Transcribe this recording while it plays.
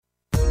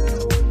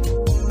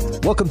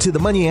Welcome to the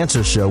Money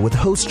Answer Show with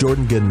host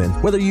Jordan Goodman.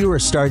 Whether you are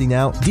starting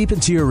out, deep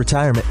into your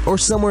retirement, or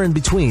somewhere in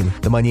between,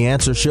 the Money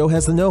Answer Show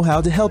has the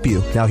know-how to help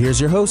you. Now here's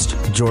your host,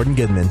 Jordan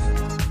Goodman.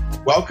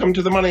 Welcome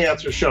to the Money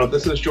Answer Show.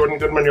 This is Jordan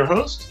Goodman, your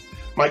host.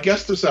 My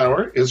guest this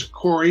hour is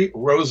Corey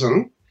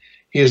Rosen.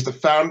 He is the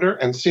founder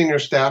and senior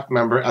staff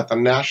member at the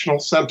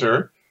National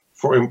Center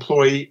for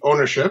Employee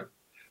Ownership,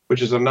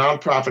 which is a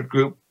nonprofit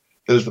group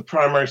that is the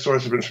primary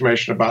source of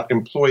information about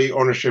employee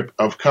ownership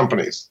of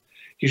companies.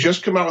 He's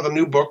just come out with a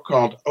new book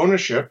called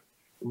Ownership,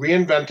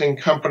 Reinventing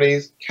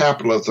Companies,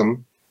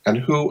 Capitalism, and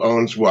Who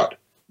Owns What.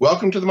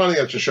 Welcome to the Money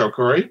Answer Show,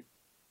 Corey.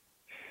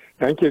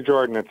 Thank you,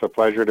 Jordan. It's a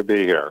pleasure to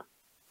be here.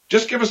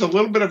 Just give us a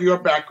little bit of your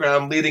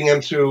background leading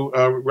into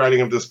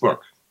writing of this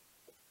book.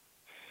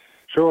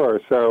 Sure.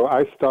 So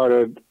I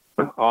started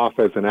off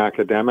as an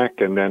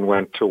academic and then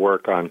went to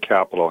work on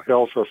Capitol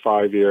Hill for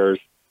 5 years,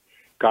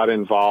 got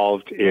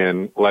involved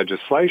in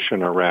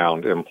legislation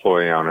around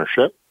employee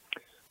ownership.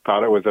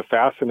 Thought it was a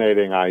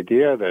fascinating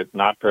idea that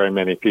not very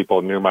many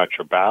people knew much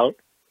about,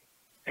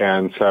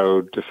 and so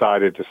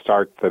decided to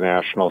start the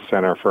National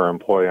Center for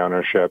Employee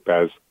Ownership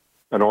as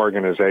an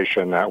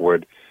organization that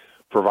would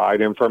provide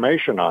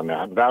information on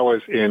that. That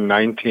was in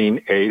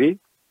 1980.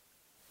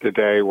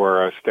 Today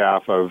we're a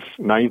staff of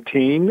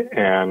 19,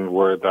 and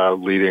we're the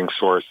leading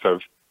source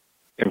of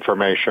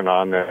information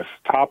on this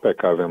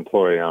topic of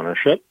employee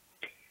ownership.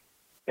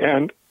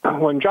 And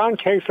when John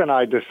Case and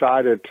I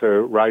decided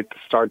to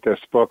start this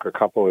book a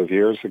couple of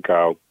years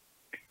ago,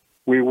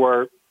 we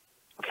were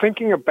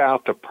thinking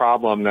about the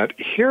problem that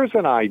here's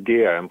an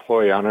idea,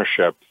 employee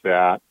ownership,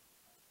 that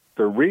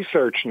the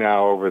research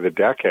now over the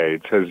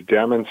decades has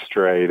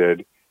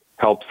demonstrated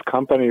helps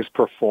companies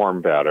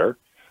perform better,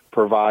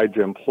 provides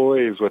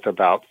employees with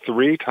about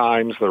 3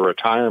 times the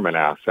retirement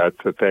assets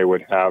that they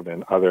would have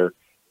in other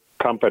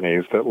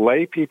companies, that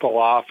lay people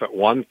off at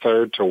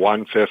 1/3 to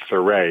 1/5 the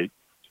rate,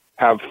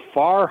 have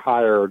far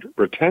higher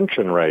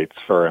retention rates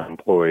for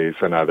employees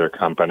than other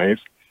companies.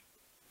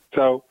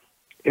 So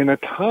in a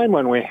time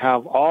when we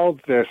have all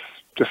this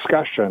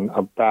discussion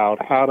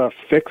about how to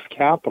fix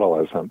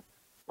capitalism,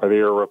 whether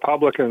you're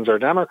Republicans or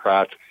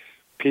Democrats,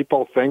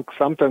 people think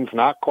something's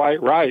not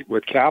quite right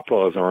with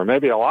capitalism, or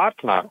maybe a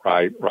lot's not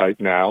right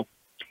now.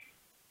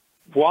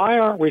 Why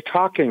aren't we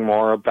talking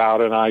more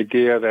about an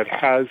idea that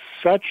has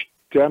such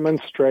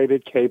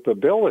demonstrated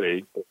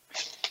capability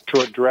to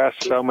address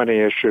so many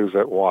issues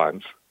at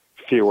once?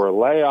 Fewer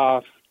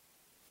layoffs,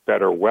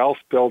 better wealth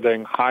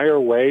building, higher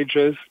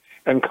wages,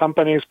 and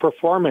companies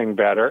performing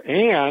better,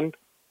 and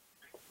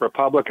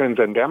Republicans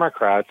and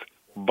Democrats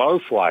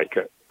both like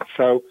it.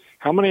 So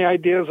how many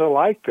ideas are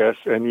like this,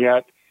 and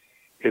yet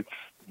it's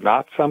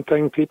not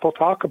something people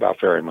talk about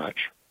very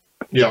much?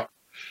 Yeah.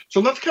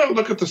 So let's kind of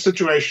look at the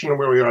situation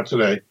where we are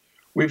today.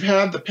 We've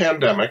had the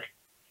pandemic,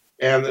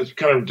 and it's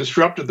kind of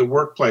disrupted the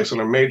workplace in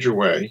a major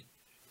way.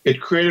 It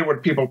created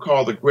what people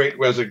call the Great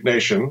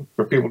Resignation,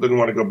 where people didn't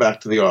want to go back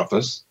to the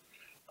office.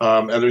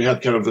 And we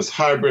had kind of this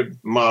hybrid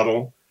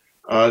model.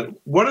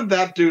 What did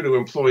that do to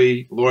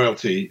employee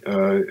loyalty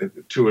to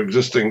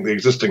the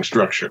existing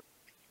structure?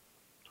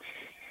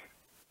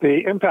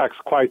 The impact's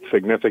quite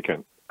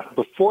significant.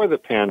 Before the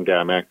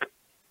pandemic,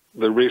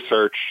 the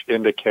research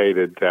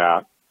indicated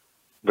that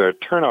the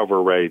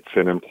turnover rates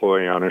in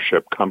employee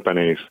ownership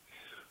companies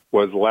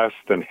was less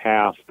than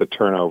half the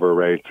turnover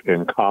rates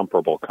in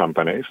comparable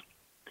companies.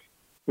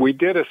 We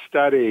did a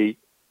study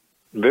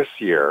this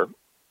year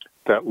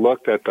that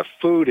looked at the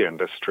food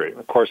industry.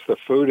 Of course, the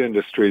food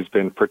industry has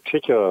been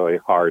particularly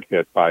hard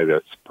hit by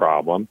this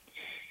problem.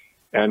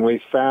 And we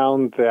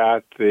found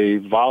that the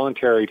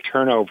voluntary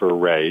turnover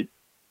rate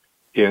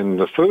in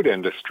the food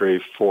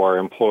industry for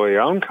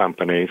employee-owned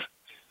companies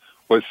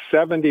was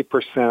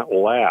 70%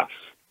 less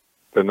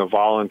than the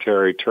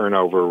voluntary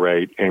turnover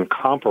rate in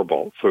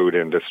comparable food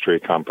industry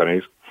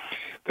companies.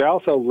 They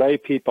also lay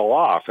people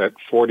off at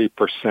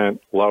 40%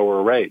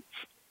 lower rates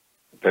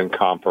than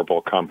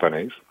comparable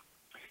companies.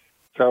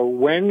 So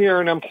when you're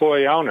an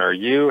employee owner,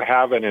 you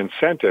have an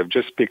incentive,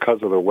 just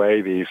because of the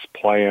way these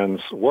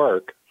plans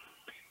work,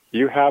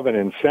 you have an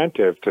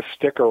incentive to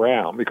stick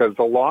around, because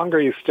the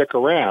longer you stick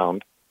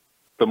around,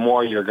 the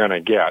more you're going to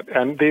get.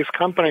 And these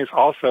companies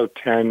also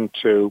tend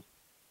to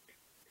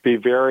be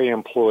very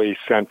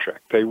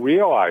employee-centric. They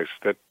realize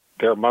that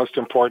their most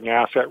important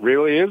asset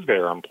really is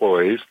their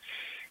employees,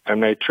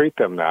 and they treat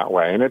them that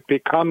way. And it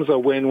becomes a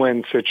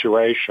win-win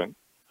situation,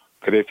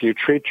 that if you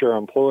treat your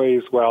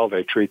employees well,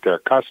 they treat their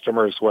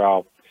customers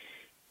well.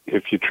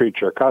 If you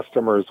treat your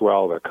customers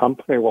well, the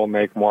company will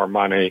make more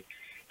money,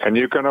 and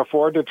you can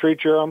afford to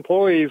treat your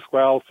employees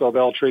well, so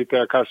they'll treat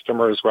their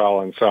customers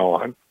well, and so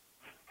on.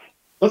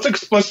 Let's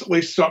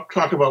explicitly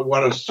talk about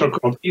what a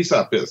so-called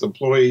ESOP is,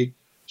 Employee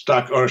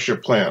Stock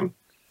Ownership Plan.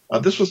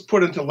 This was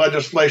put into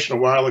legislation a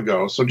while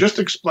ago, so just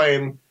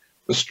explain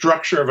the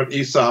structure of an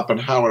ESOP and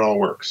how it all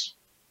works.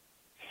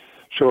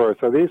 Sure.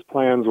 So these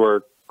plans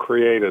were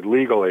created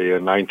legally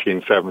in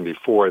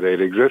 1974.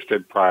 They'd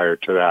existed prior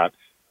to that,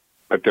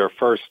 but their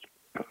first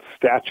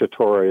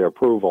statutory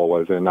approval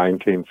was in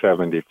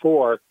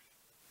 1974.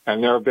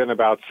 And there have been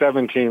about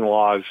 17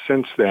 laws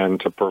since then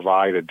to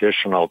provide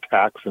additional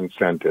tax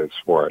incentives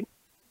for it.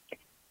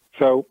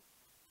 So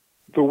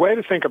the way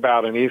to think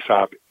about an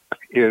ESOP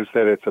is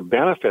that it's a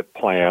benefit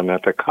plan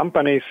that the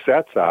company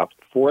sets up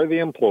for the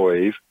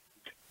employees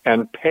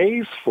and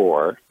pays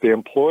for. The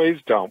employees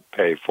don't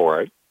pay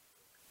for it.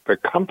 The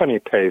company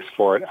pays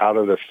for it out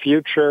of the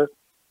future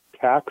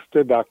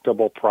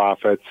tax-deductible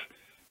profits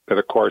that,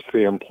 of course,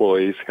 the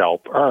employees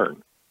help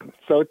earn.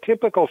 So a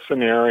typical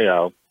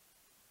scenario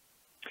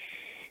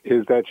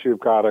is that you've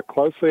got a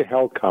closely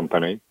held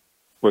company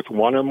with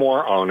one or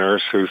more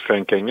owners who's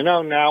thinking,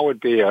 now would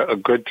be a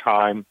good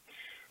time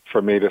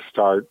for me to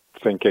start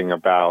thinking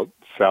about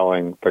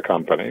selling the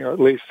company, or at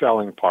least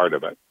selling part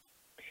of it.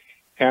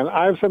 And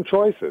I have some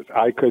choices.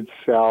 I could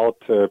sell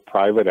to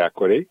private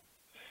equity.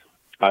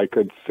 I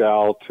could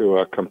sell to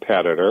a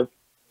competitor.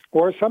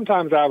 Or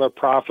sometimes I have a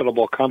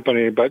profitable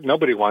company, but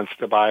nobody wants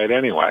to buy it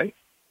anyway.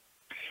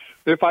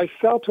 If I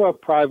sell to a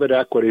private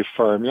equity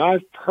firm,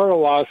 I've heard a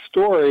lot of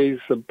stories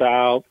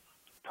about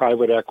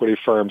private equity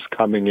firms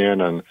coming in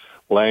and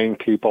laying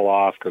people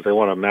off because they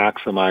want to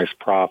maximize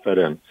profit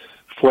and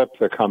flip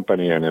the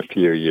company in a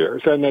few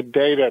years. And the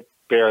data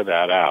bear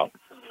that out.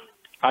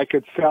 I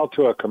could sell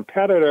to a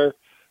competitor.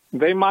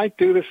 They might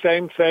do the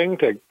same thing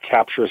to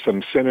capture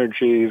some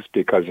synergies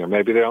because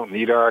maybe they don't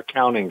need our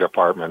accounting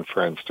department,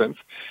 for instance.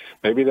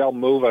 Maybe they'll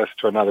move us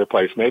to another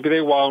place. Maybe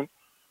they won't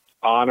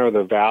honor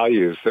the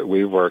values that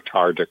we worked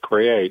hard to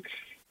create.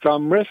 So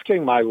I'm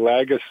risking my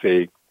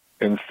legacy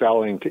in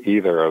selling to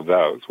either of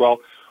those. Well,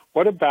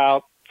 what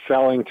about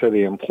selling to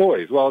the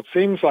employees? Well, it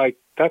seems like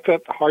that's a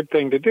hard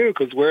thing to do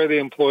because where are the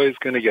employees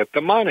going to get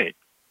the money?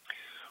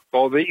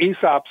 Well, the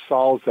ESOP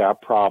solves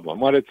that problem.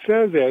 What it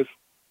says is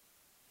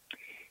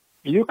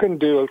you can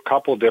do a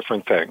couple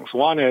different things.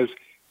 One is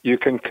you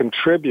can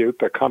contribute,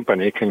 the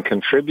company can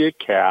contribute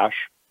cash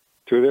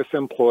to this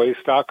employee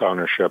stock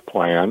ownership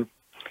plan.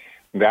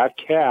 That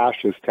cash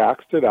is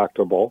tax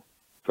deductible,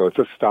 so it's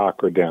a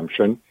stock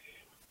redemption.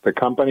 The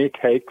company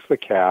takes the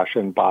cash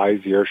and buys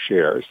your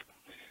shares.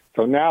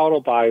 So now it'll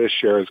buy the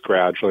shares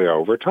gradually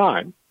over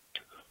time.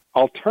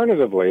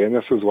 Alternatively, and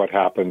this is what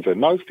happens in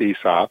most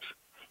ESOPs,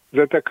 is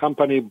that the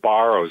company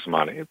borrows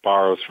money. It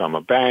borrows from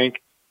a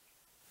bank.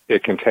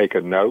 It can take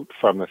a note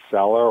from the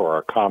seller or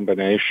a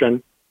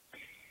combination.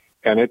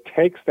 And it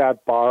takes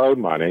that borrowed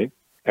money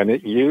and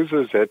it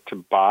uses it to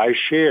buy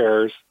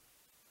shares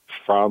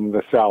from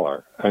the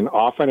seller. And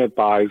often it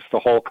buys the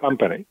whole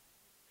company.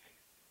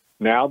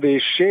 Now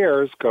these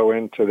shares go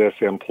into this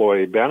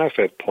employee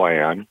benefit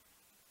plan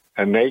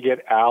and they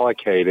get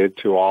allocated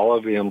to all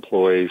of the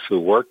employees who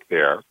work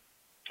there.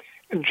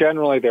 And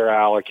generally they're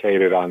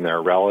allocated on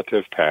their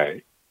relative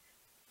pay.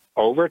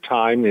 Over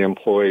time, the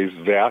employees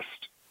vest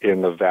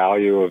in the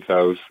value of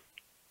those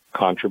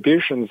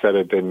contributions that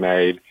have been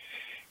made.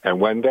 And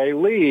when they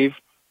leave,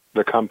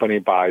 the company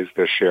buys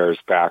the shares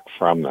back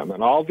from them.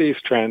 And all these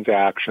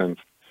transactions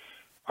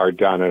are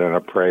done at an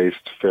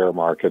appraised fair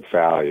market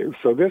value.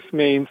 So this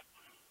means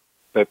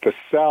that the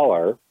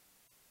seller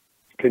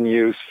can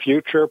use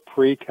future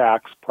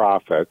pre-tax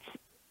profits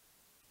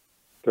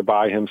to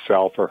buy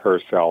himself or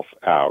herself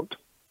out.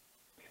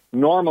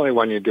 Normally,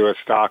 when you do a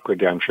stock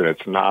redemption,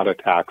 it's not a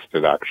tax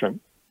deduction.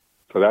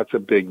 So that's a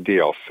big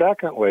deal.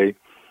 Secondly,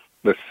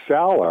 the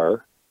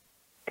seller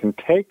can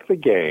take the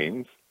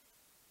gains,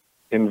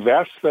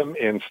 invest them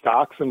in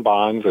stocks and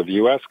bonds of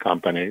U.S.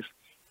 companies,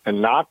 and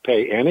not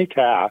pay any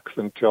tax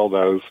until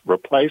those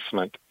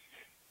replacement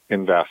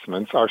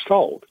investments are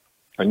sold.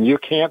 And you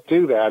can't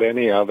do that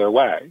any other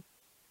way.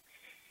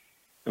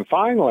 And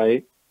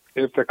finally,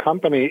 if the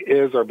company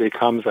is or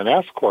becomes an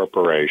S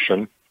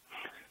corporation,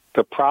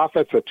 the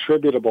profits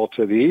attributable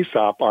to the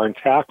ESOP aren't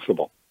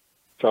taxable.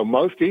 So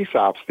most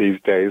ESOPs these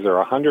days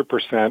are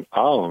 100%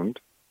 owned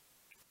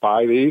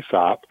by the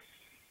ESOP.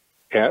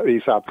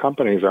 ESOP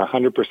companies are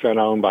 100%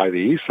 owned by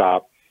the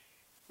ESOP,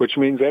 which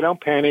means they don't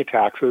pay any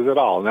taxes at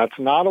all. And that's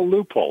not a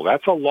loophole.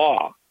 That's a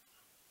law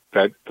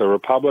that the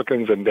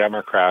Republicans and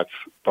Democrats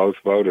both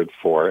voted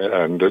for.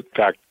 And in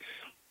fact,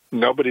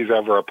 nobody's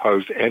ever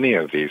opposed any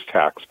of these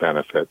tax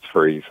benefits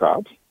for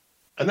ESOPs.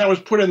 And that was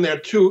put in there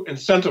to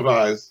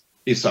incentivize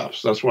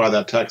ESOPs. That's why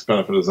that tax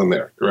benefit is in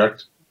there,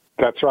 correct?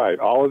 That's right.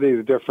 All of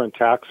these different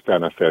tax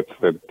benefits,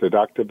 the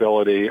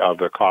deductibility of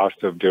the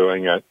cost of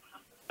doing it,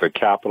 the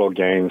capital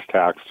gains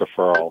tax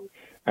deferral,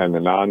 and the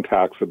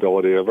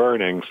non-taxability of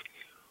earnings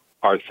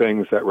are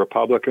things that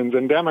Republicans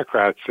and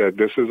Democrats said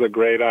this is a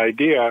great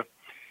idea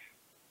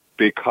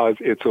because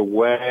it's a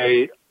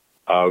way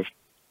of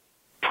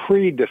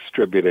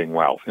pre-distributing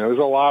wealth. There's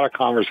a lot of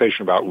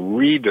conversation about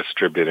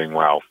redistributing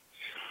wealth.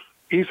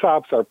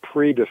 ESOPs are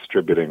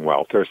pre-distributing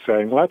wealth. They're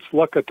saying, let's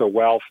look at the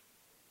wealth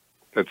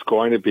that's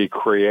going to be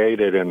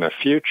created in the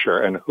future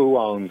and who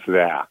owns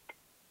that.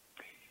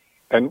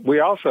 And we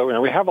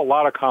also, we have a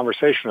lot of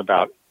conversation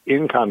about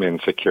income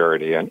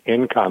insecurity and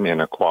income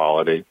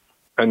inequality,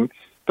 and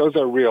those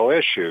are real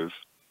issues.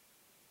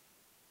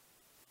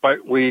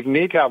 But we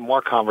need to have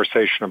more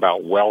conversation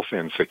about wealth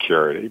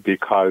insecurity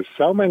because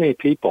so many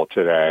people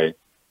today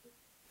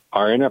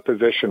are in a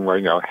position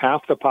where,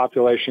 half the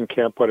population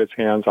can't put its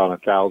hands on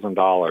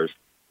 $1,000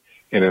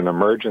 in an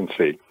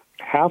emergency.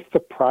 Half the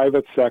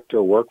private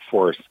sector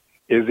workforce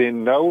is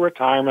in no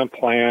retirement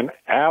plan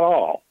at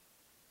all.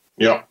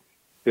 Yeah.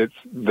 It's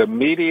the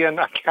median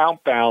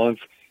account balance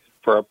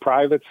for a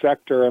private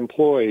sector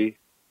employee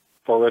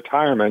for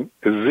retirement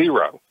is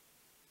 0.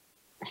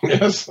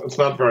 Yes, that's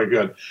not very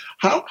good.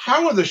 How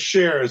are the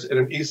shares in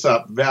an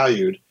ESOP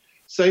valued?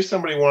 Say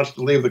somebody wants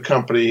to leave the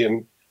company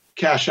and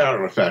cash out,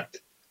 in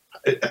effect.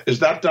 Is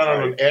that done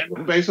on an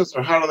annual basis,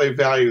 or how do they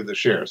value the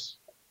shares?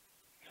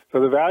 So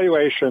the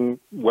valuation,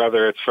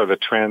 whether it's for the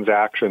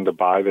transaction to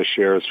buy the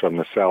shares from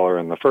the seller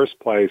in the first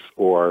place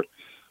or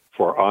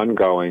for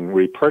ongoing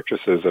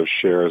repurchases of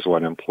shares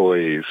when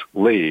employees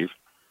leave,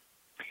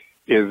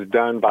 is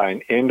done by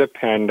an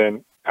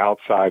independent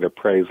outside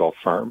appraisal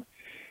firm.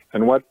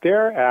 And what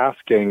they're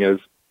asking is,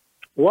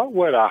 what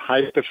would a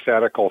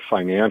hypothetical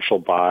financial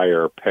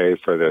buyer pay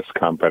for this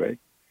company?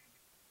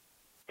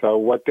 So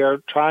what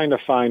they're trying to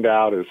find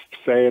out is,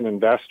 say an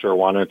investor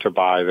wanted to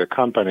buy the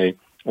company,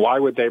 why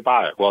would they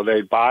buy it? Well,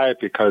 they'd buy it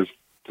because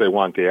they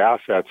want the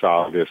assets,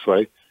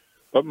 obviously,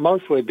 but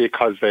mostly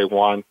because they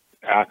want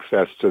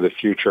access to the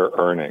future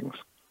earnings.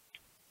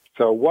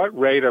 So what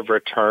rate of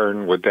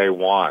return would they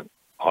want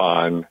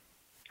on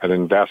an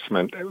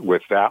investment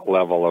with that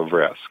level of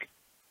risk?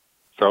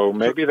 So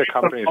maybe the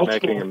company is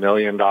making $1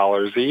 million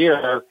a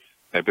year.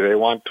 Maybe they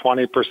want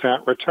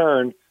 20%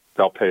 return.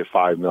 They'll pay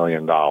 $5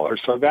 million.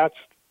 So that's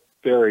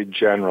very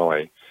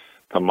generally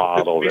the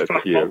model that's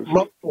used.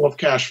 Multiple of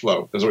cash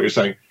flow is what you're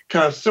saying.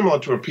 Kind of similar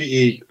to a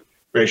PE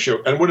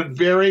ratio. And would it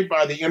vary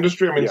by the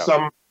industry? I mean,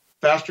 some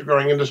faster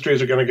growing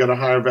industries are going to get a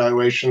higher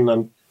valuation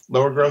than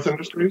lower growth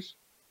industries?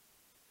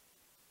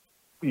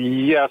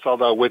 Yes,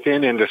 although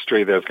within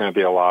industry there's going to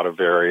be a lot of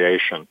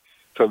variation.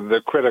 So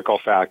the critical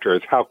factor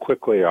is how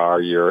quickly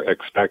are your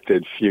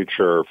expected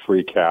future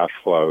free cash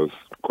flows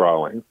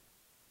growing?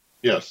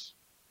 Yes.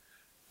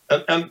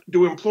 And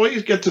do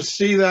employees get to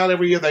see that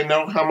every year? They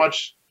know how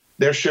much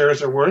their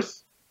shares are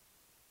worth?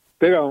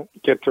 They don't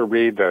get to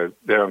read they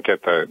don't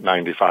get the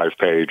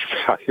 95-page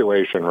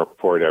valuation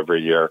report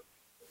every year,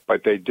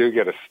 but they do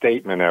get a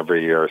statement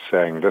every year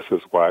saying this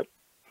is what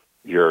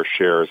your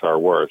shares are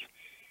worth.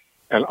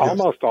 And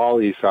almost all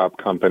ESOP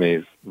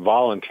companies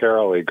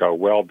voluntarily go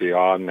well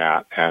beyond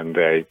that, and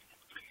they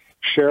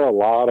share a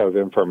lot of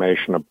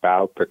information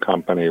about the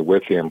company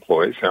with the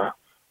employees.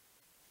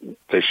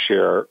 They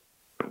share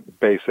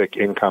basic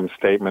income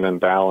statement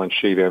and balance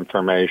sheet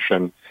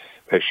information.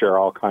 They share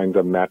all kinds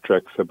of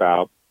metrics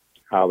about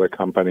how the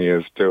company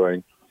is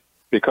doing.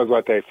 Because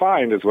what they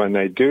find is when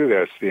they do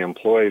this, the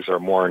employees are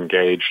more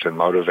engaged and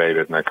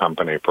motivated, and the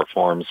company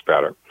performs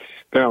better.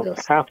 They don't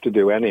have to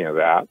do any of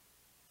that,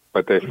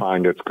 but they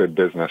find it's good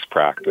business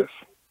practice.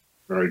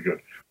 Very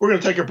good. We're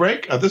going to take a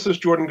break. This is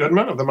Jordan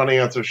Goodman of the Money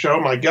Answer Show.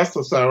 My guest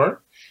this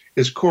hour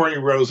is Corey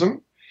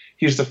Rosen.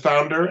 He's the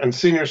founder and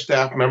senior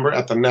staff member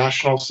at the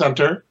National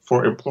Center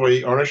for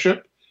Employee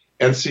Ownership,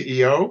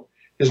 NCEO.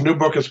 His new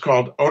book is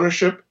called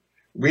Ownership,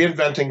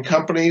 Reinventing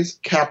Companies,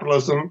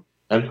 Capitalism,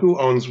 and Who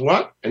Owns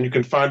What. And you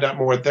can find out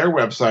more at their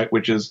website,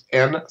 which is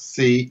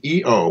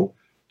nceo.org.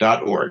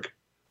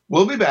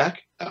 We'll be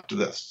back after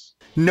this.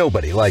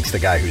 Nobody likes the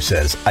guy who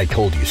says, "I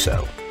told you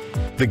so."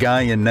 The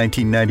guy in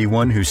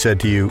 1991 who said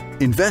to you,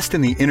 "Invest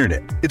in the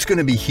internet, it's going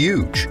to be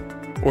huge."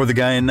 Or the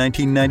guy in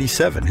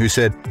 1997 who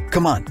said,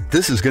 "Come on,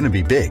 this is going to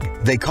be big.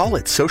 They call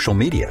it social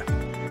media."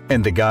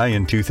 And the guy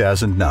in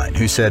 2009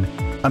 who said,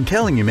 "I'm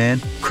telling you, man,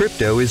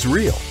 crypto is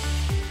real."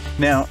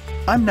 Now,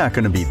 I'm not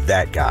going to be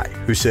that guy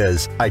who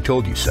says, "I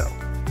told you so."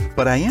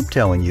 But I am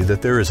telling you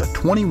that there is a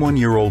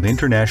 21-year-old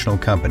international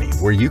company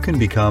where you can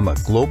become a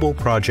global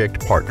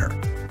project partner,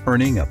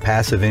 earning a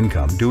passive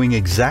income doing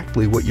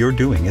exactly what you're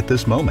doing at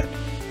this moment.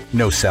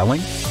 No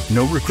selling,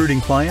 no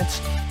recruiting clients,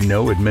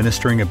 no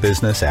administering a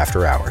business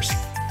after hours.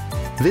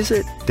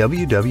 Visit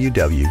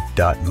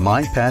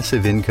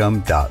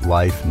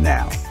www.mypassiveincome.life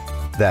now.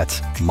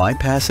 That's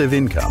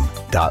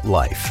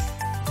mypassiveincome.life.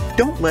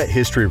 Don't let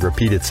history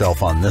repeat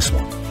itself on this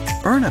one.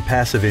 Earn a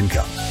passive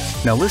income.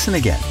 Now listen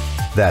again.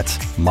 That's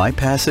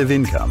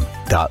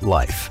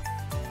mypassiveincome.life.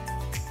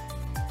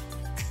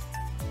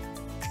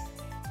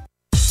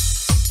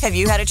 Have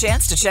you had a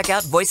chance to check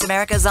out Voice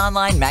America's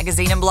online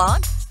magazine and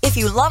blog? If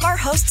you love our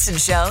hosts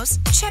and shows,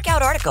 check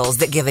out articles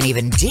that give an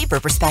even deeper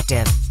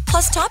perspective,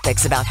 plus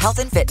topics about health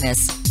and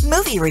fitness,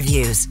 movie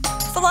reviews,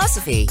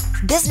 philosophy,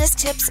 business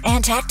tips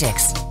and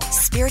tactics,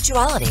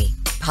 spirituality,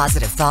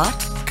 positive thought,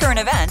 current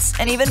events,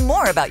 and even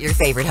more about your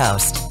favorite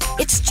host.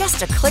 It's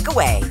just a click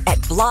away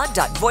at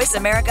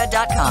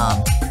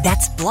blog.voiceamerica.com.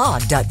 That's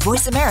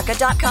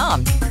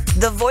blog.voiceamerica.com.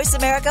 The Voice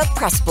America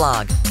Press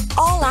Blog.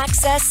 All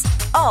access,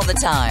 all the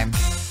time.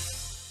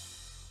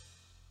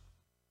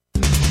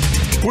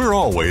 We're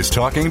always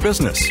talking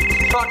business.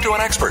 Talk to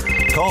an expert.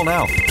 Call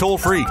now, toll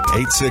free,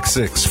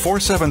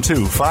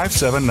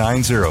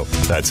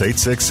 866-472-5790. That's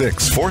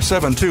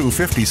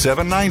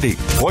 866-472-5790.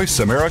 Voice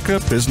America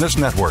Business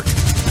Network.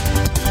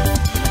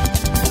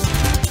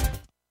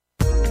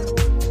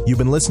 You've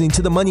been listening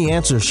to the Money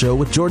Answer Show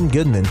with Jordan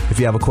Goodman. If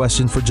you have a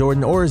question for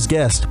Jordan or his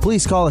guest,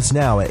 please call us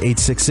now at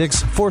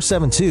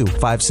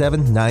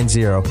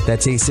 866-472-5790.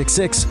 That's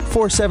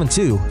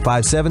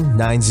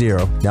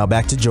 866-472-5790. Now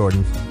back to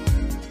Jordan.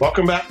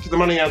 Welcome back to the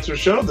Money Answer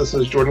Show. This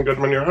is Jordan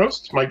Goodman, your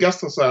host. My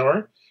guest this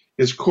hour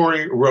is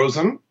Corey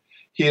Rosen.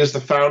 He is the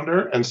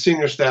founder and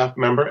senior staff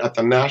member at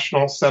the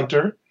National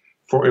Center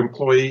for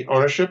Employee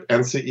Ownership,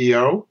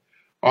 NCEO,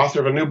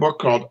 author of a new book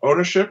called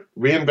Ownership,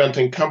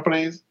 Reinventing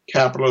Companies,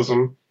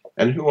 Capitalism,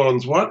 and Who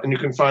Owns What. And you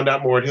can find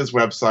out more at his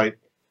website,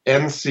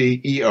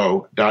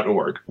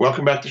 nceo.org.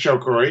 Welcome back to the show,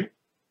 Corey.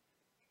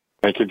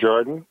 Thank you,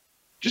 Jordan.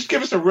 Just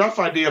give us a rough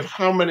idea of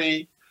how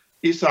many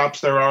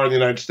ESOPs there are in the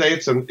United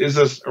States, and is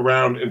this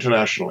around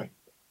internationally?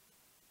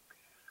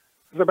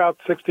 There's about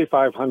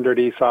 6,500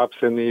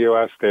 ESOPs in the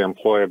U.S. They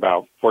employ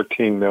about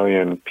 14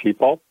 million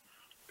people.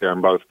 They're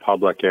in both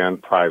public and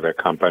private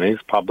companies.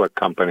 Public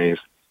companies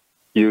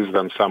use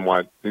them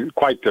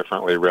quite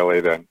differently,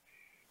 really, than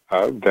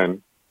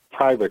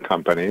private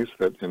companies.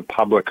 That in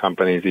public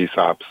companies,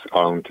 ESOPs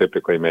own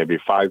typically maybe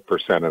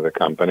 5% of the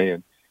company,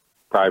 and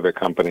private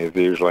companies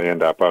usually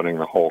end up owning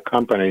the whole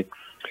company.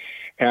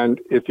 And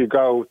if you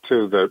go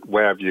to the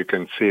web, you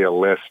can see a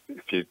list.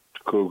 If you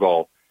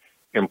Google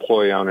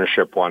Employee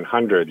Ownership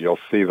 100, you'll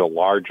see the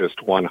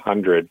largest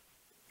 100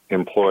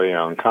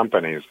 employee-owned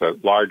companies. The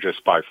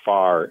largest by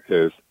far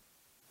is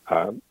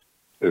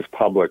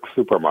Publix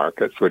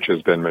Supermarkets, which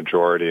has been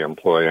majority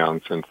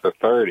employee-owned since the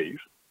 30s.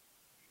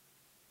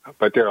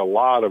 But there are a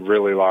lot of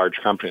really large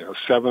companies.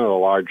 Seven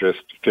of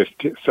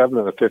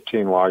the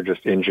 15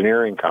 largest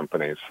engineering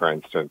companies, for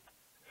instance,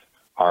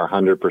 are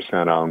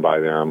 100% owned by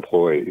their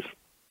employees.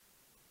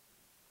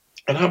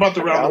 And how about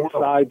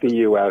outside the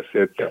U.S.?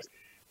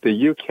 The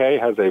U.K.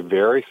 has a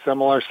very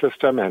similar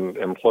system, and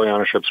employee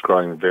ownership is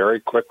growing very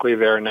quickly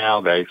there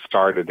now. They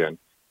started in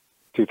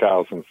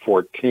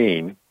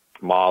 2014,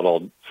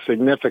 modeled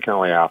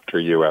significantly after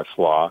U.S.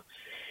 law.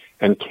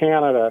 And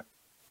Canada,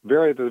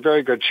 there's a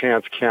very good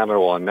chance Canada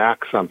will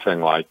enact something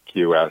like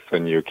U.S.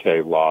 and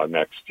U.K. law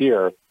next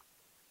year.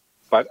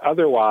 But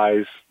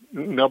otherwise,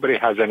 nobody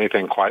has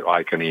anything quite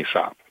like an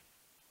ESOP.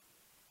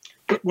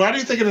 Why do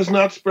you think it has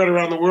not spread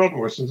around the world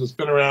more, since it's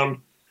been around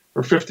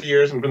for 50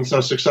 years and been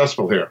so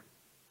successful here?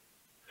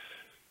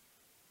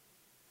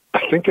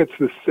 I think it's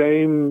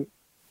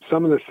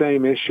some of the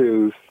same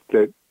issues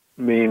that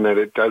mean that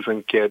it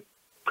doesn't get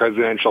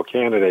presidential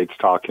candidates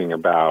talking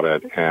about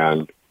it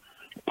and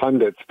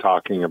pundits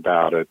talking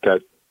about it,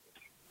 that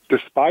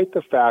despite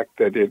the fact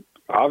that it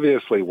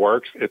obviously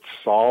works, it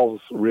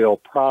solves real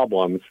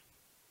problems.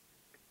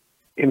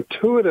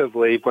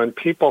 Intuitively, when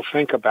people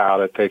think about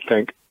it, they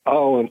think,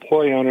 oh,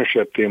 employee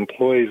ownership, the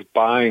employees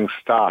buying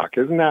stock.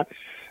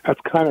 That's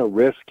kind of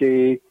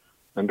risky,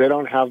 and they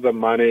don't have the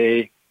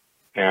money,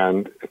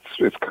 and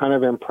it's kind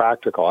of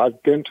impractical.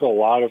 I've been to a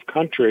lot of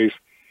countries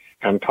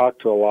and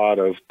talked to a lot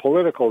of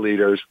political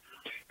leaders,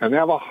 and they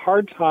have a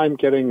hard time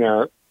getting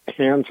their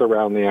hands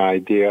around the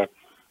idea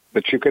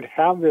that you could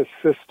have this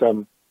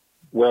system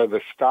where the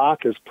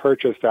stock is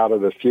purchased out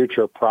of the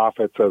future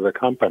profits of the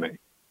company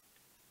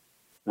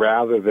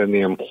rather than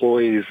the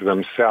employees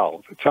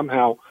themselves.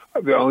 Somehow,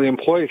 the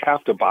employees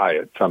have to buy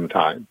it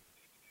sometime.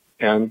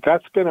 And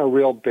that's been a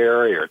real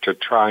barrier to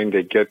trying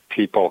to get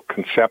people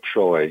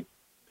conceptually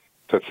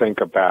to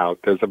think about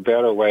there's a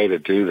better way to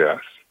do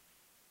this.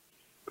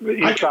 The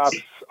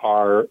ESOPs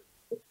are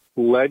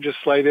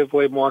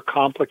legislatively more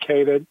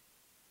complicated,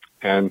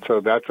 and so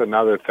that's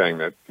another thing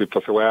that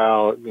people say,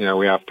 well,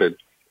 we have to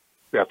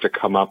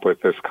come up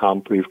with these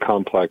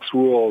complex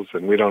rules,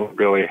 and we don't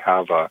really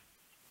have a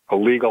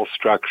legal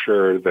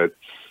structure that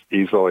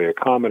easily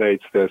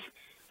accommodates this.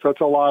 So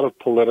it's a lot of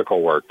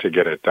political work to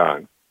get it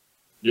done.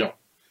 Yeah.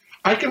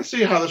 I can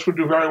see how this would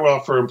do very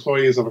well for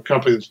employees of a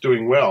company that's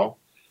doing well.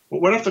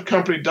 But what if the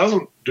company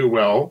doesn't do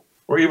well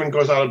or even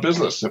goes out of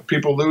business? If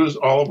people lose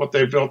all of what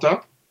they've built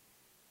up?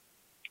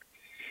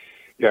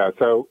 Yeah,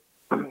 so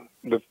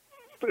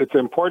it's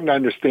important to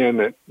understand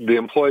that the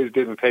employees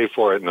didn't pay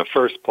for it in the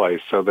first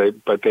place,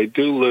 but they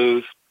do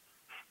lose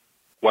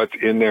what's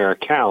in their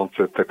accounts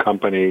if the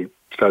company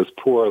does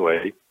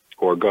poorly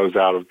or goes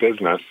out of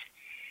business.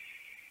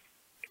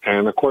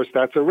 And, of course,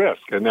 that's a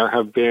risk. And there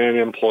have been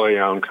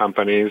employee-owned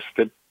companies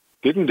that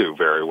didn't do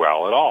very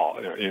well at all.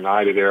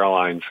 United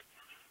Airlines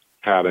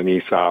had an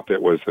ESOP.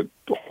 It was a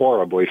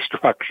horribly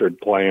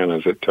structured plan,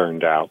 as it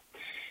turned out.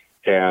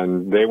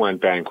 And they went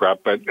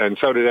bankrupt, and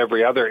so did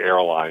every other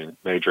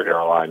major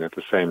airline at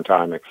the same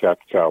time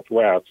except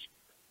Southwest.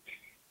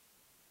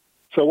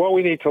 So what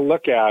we need to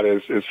look at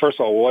is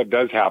first of all, what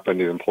does happen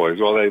to employees?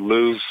 Well, they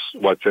lose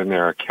what's in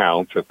their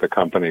accounts if the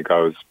company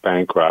goes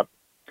bankrupt.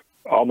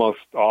 Almost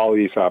all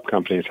ESOP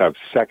companies have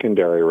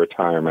secondary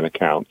retirement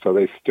accounts, so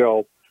it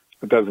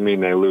doesn't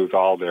mean they lose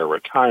all their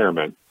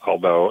retirement,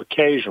 although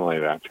occasionally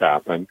that's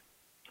happened.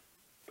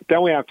 But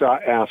then we have to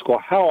ask,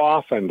 well, how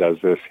often does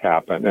this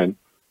happen? And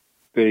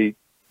we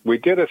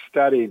did a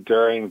study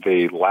during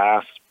the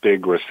last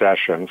big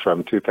recession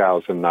from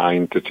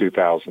 2009 to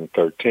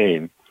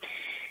 2013,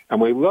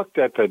 And we looked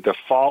at the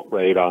default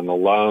rate on the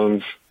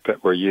loans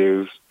that were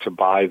used to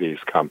buy these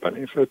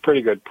companies. It's a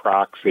pretty good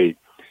proxy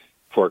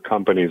for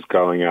companies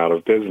going out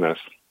of business.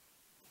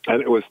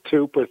 And it was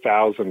 2 per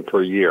 1,000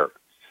 per year.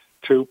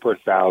 2 per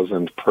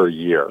 1,000 per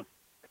year.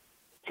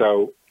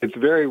 So it's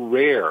very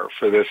rare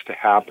for this to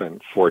happen,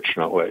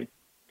 fortunately.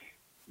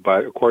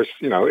 But, of course,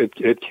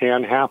 it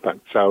can happen.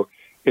 So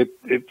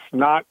it's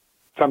not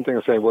something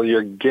to say, well,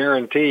 you're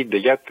guaranteed to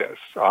get this.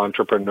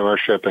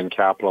 Entrepreneurship and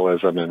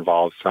capitalism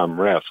involves some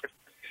risk.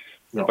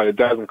 No. But it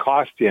doesn't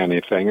cost you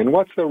anything. And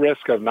what's the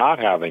risk of not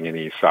having an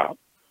ESOP?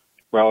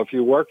 Well, if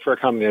you work for a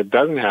company that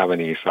doesn't have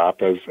an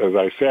ESOP, as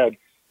I said,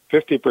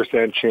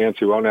 50% chance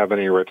you won't have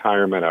any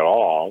retirement at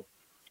all.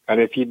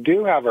 And if you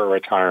do have a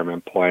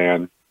retirement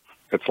plan,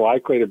 it's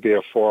likely to be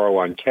a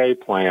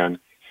 401k plan.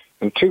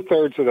 And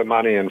 2/3 of the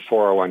money in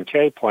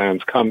 401k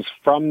plans comes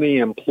from the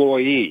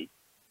employee,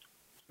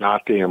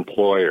 not the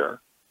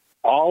employer.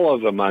 All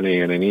of the money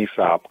in an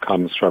ESOP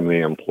comes from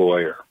the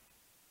employer.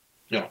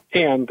 Yeah.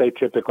 And they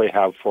typically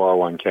have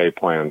 401k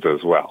plans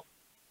as well.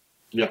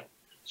 Yeah.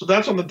 So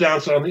that's on the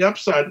downside. On the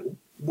upside,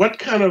 what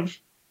kind of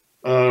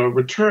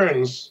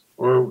returns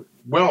or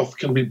wealth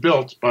can be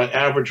built by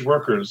average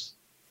workers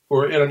who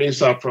are in an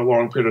ESOP for a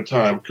long period of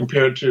time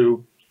compared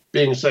to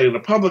being, say, in a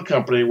public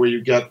company where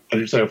you get, as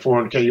you say, a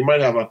 401k? You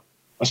might have a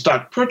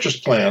stock purchase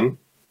plan.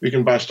 You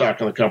can buy stock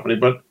in the company.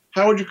 But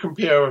how would you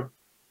compare,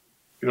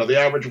 the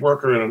average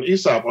worker in an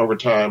ESOP over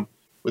time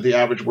with the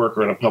average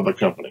worker in a public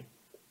company?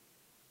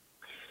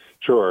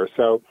 Sure.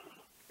 So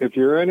if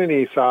you're in an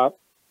ESOP,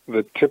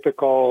 the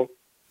typical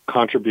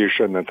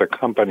contribution that the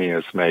company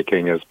is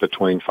making is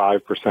between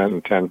 5%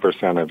 and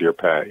 10% of your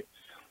pay.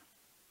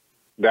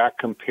 That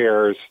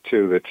compares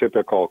to the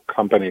typical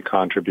company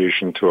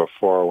contribution to a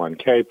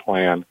 401k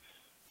plan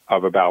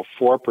of about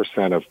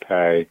 4% of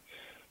pay,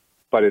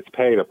 but it's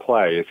pay to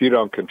play. If you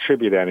don't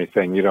contribute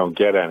anything, you don't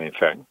get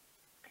anything.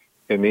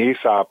 In the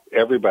ESOP,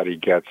 everybody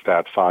gets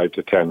that 5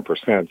 to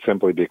 10%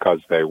 simply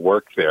because they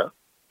work there.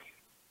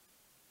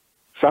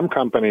 Some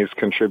companies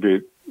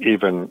contribute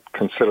even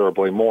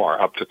considerably more,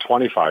 up to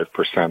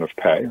 25% of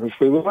pay. If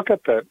we look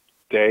at the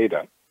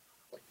data,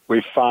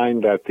 we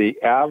find that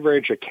the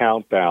average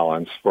account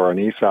balance for an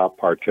ESOP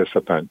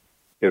participant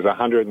is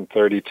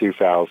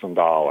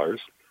 $132,000,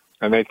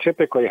 and they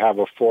typically have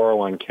a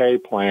 401k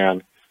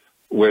plan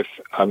with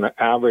an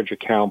average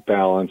account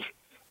balance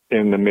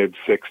in the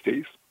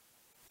mid-60s.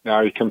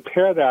 Now, you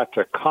compare that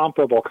to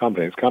comparable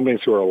companies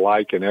who are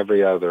alike in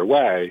every other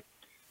way,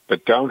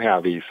 but don't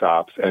have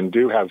ESOPs and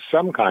do have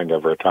some kind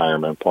of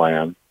retirement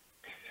plan.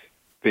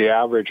 The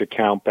average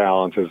account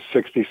balance is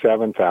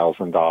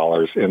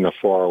 $67,000 in the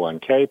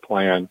 401k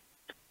plan,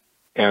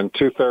 and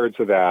 2/3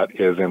 of that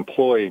is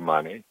employee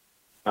money.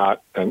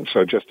 And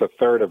so just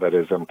 1/3 of it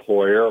is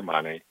employer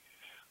money.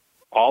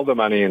 All the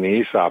money in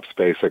the ESOPs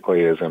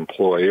basically is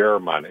employer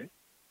money.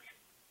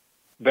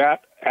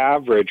 That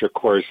average, of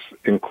course,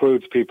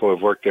 includes people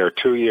who've worked there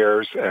 2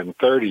 years and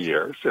 30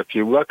 years. If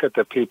you look at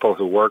the people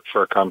who work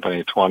for a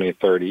company 20,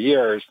 30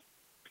 years,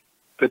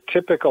 the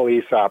typical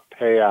ESOP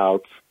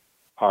payouts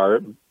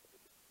are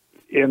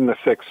in the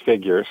six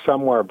figures,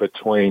 somewhere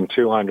between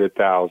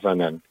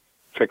 $200,000 and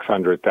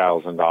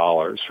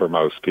 $600,000 for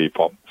most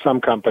people.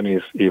 Some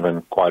companies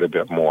even quite a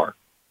bit more.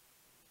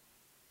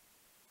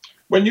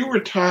 When you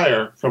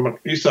retire from an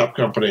ESOP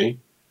company,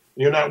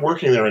 you're not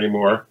working there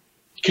anymore.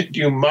 Do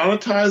you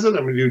monetize it?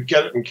 I mean, do you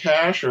get it in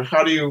cash, or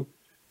how do you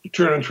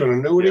turn it into an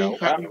annuity?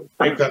 How do you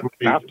make that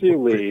money? After you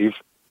leave,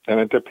 and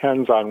it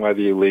depends on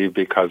whether you leave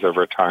because of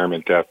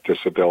retirement, death,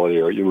 disability,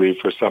 or you leave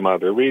for some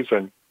other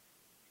reason,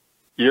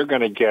 you're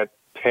going to get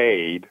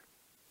paid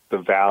the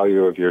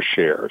value of your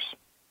shares.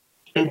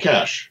 In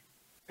cash.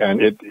 And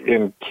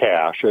in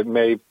cash. It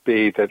may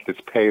be that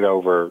it's paid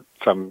over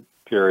some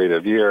period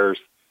of years,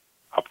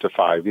 up to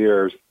 5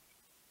 years,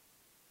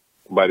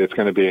 but it's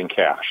going to be in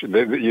cash.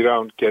 You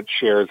don't get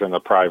shares in a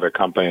private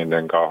company and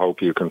then go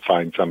hope you can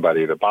find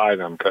somebody to buy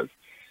them, because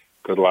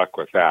good luck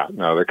with that.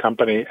 No, the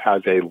company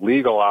has a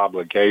legal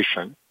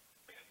obligation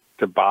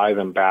to buy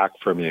them back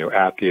from you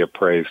at the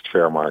appraised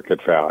fair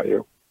market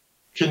value.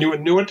 Can you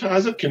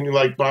annuitize it? Can you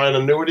buy an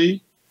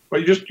annuity? Or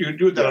you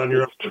do that on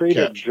your own? It's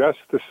treated just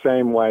the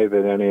same way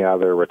that any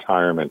other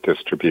retirement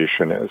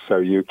distribution is. So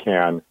you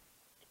can,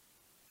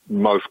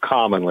 most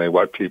commonly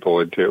what people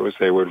would do is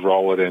they would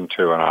roll it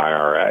into an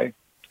IRA,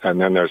 and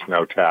then there's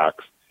no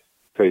tax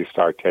until you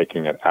start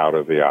taking it out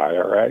of the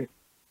IRA.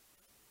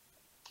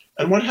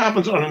 And what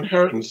happens on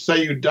inheritance?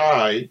 Say you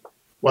die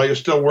while you're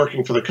still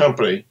working for the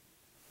company.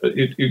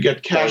 You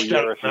get cash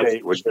down. Your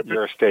estate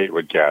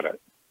would get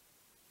it.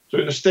 So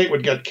the estate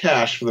would get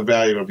cash for the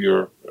value of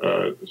your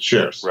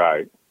shares.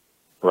 Right.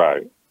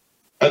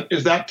 And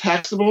is that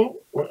taxable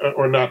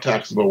or not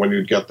taxable when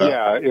you get that?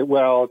 Yeah,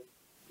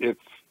 it's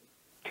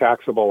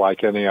taxable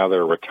like any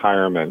other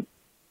retirement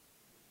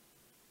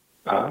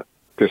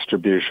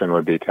distribution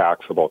would be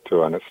taxable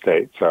to an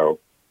estate. So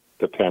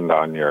depend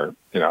on your,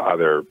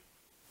 other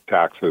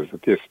taxes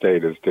that the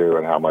estate is due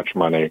and how much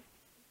money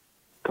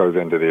goes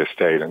into the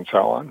estate and so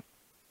on.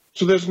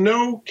 So there's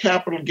no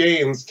capital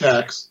gains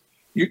tax.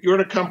 You're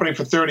in a company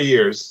for 30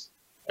 years,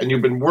 and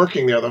you've been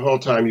working there the whole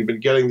time. You've been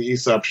getting the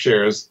ESOP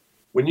shares.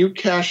 When you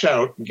cash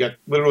out and get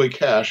literally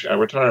cash at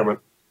retirement,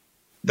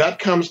 that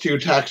comes to you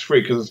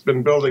tax-free because it's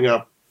been building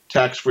up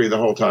tax-free the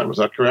whole time. Is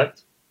that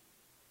correct?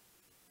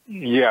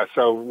 Yeah,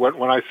 so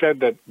when I said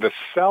that the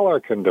seller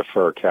can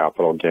defer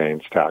capital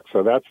gains tax,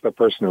 so that's the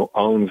person who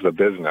owns the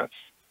business,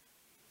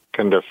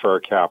 can defer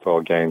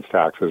capital gains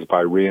taxes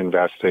by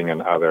reinvesting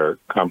in other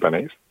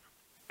companies.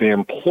 The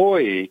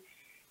employee,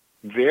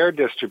 their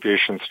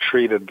distribution's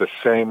treated the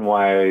same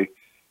way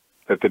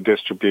that the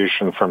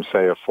distribution from,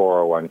 say, a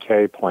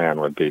 401k plan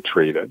would be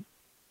treated.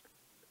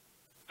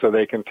 So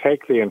they can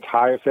take the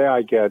entire, say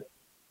I get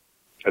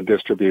a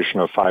distribution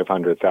of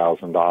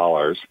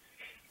 $500,000,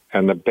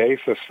 and the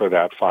basis for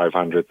that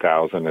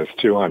 $500,000 is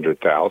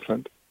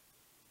 $200,000.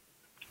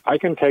 I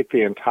can take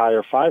the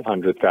entire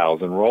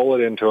 $500,000, roll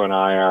it into an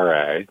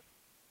IRA,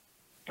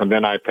 and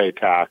then I pay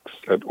tax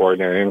at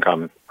ordinary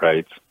income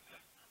rates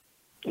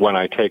when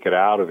I take it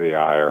out of the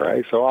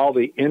IRA. So all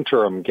the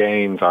interim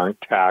gains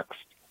aren't taxed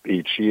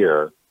each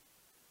year.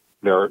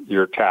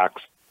 You're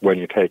taxed when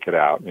you take it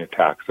out, and you're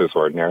taxed as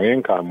ordinary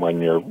income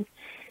when your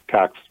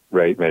tax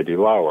rate may be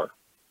lower.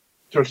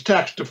 So it's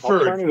tax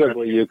deferred.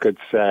 Alternatively, you could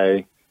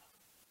say,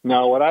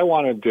 no, what I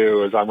want to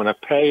do is I'm going to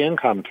pay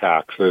income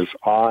taxes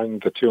on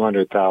the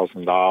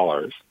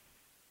 $200,000.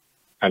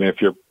 And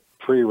if you're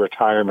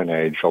pre-retirement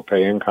age, you'll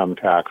pay income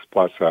tax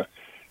plus a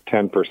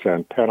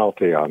 10%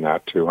 penalty on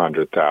that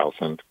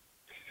 $200,000.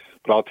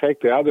 But I'll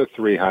take the other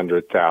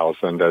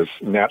 $300,000 as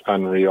net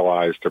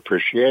unrealized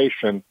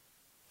appreciation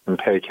and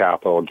pay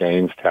capital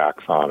gains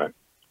tax on it.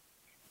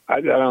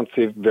 I don't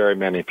see very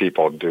many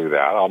people do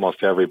that.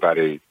 Almost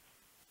everybody,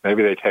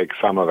 maybe they take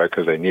some of it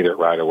because they need it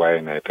right away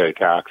and they pay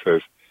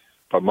taxes.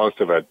 But most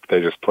of it,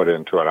 they just put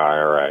into an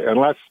IRA.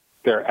 Unless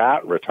they're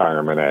at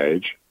retirement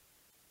age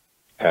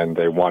and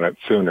they want it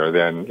sooner,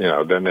 then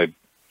they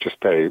just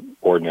pay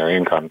ordinary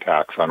income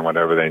tax on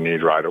whatever they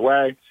need right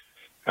away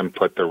and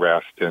put the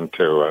rest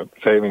into a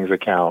savings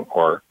account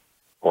or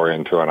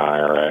into an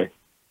IRA.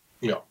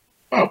 Yeah.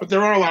 Oh, but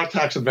there are a lot of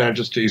tax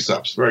advantages to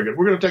ESOPs. Very good.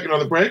 We're going to take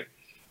another break.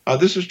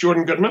 This is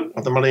Jordan Goodman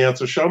of the Money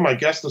Answer Show. My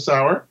guest this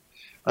hour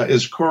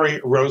is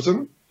Corey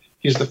Rosen.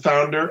 He's the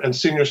founder and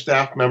senior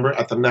staff member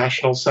at the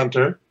National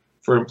Center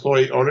for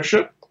Employee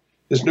Ownership.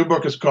 His new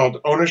book is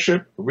called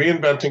Ownership,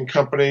 Reinventing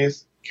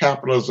Companies,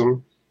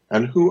 Capitalism,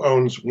 and Who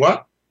Owns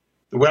What.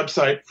 The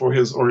website for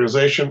his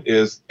organization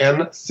is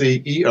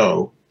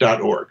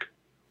nceo.org.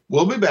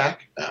 We'll be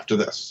back after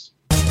this.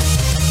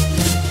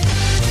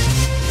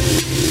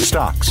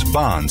 Stocks,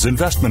 bonds,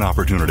 investment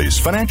opportunities,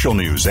 financial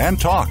news, and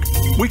talk.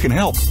 We can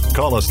help.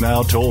 Call us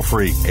now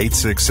toll-free,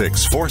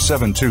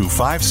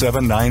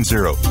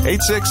 866-472-5790.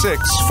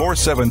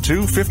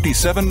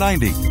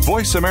 866-472-5790.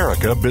 Voice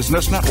America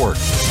Business Network.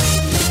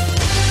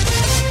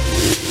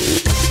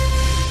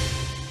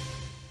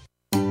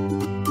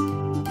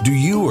 Do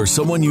you or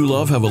someone you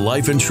love have a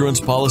life insurance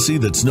policy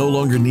that's no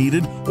longer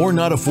needed or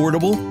not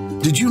affordable?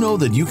 Did you know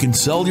that you can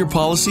sell your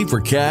policy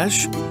for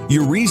cash?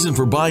 Your reason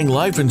for buying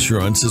life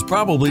insurance has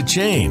probably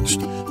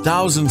changed.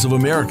 Thousands of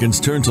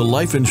Americans turn to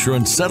life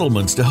insurance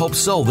settlements to help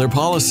sell their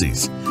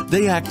policies.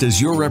 They act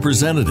as your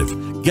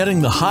representative, getting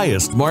the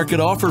highest market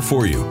offer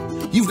for you.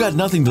 You've got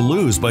nothing to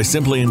lose by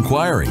simply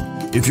inquiring.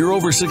 If you're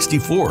over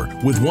 64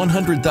 with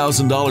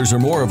 $100,000 or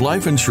more of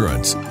life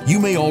insurance, you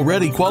may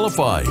already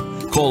qualify.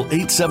 Call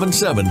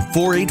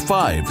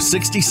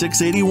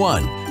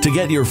 877-485-6681 to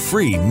get your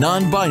free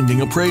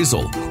non-binding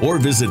appraisal or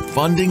visit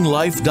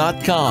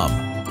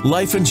fundinglife.com.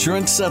 Life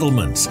Insurance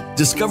Settlements.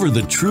 Discover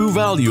the true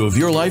value of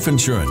your life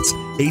insurance.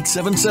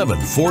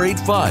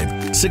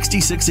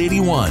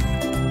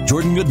 877-485-6681.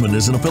 Jordan Goodman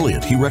is an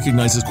affiliate. He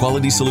recognizes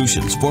quality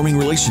solutions, forming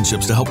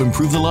relationships to help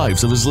improve the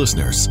lives of his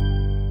listeners.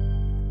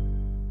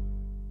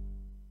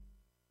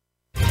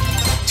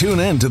 Tune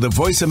in to the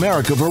Voice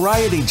America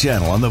Variety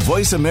channel on the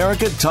Voice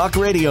America Talk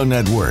Radio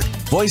Network.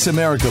 Voice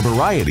America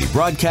Variety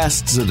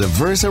broadcasts a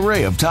diverse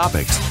array of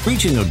topics,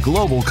 reaching a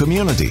global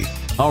community.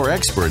 Our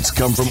experts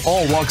come from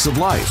all walks of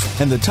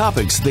life, and the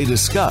topics they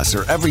discuss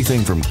are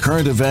everything from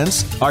current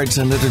events, arts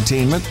and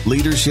entertainment,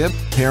 leadership,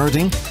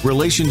 parenting,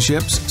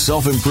 relationships,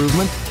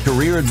 self-improvement,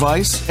 career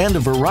advice, and a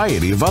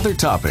variety of other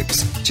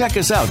topics. Check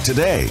us out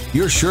today.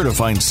 You're sure to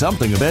find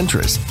something of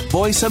interest.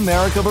 Voice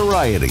America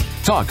Variety.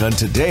 Talk on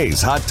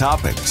today's hot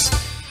topics.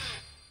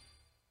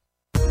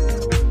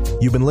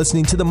 You've been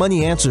listening to the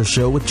Money Answer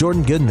Show with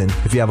Jordan Goodman.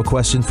 If you have a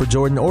question for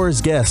Jordan or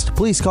his guest,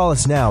 please call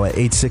us now at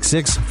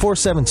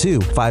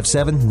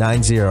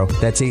 866-472-5790.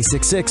 That's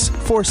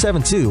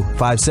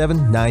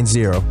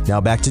 866-472-5790.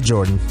 Now back to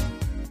Jordan.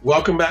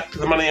 Welcome back to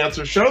the Money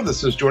Answer Show.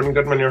 This is Jordan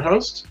Goodman, your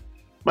host.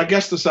 My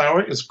guest this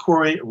hour is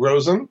Corey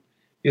Rosen.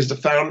 He's the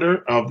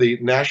founder of the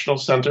National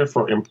Center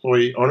for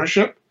Employee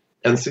Ownership,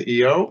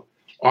 NCEO,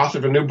 author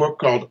of a new book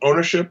called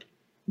Ownership,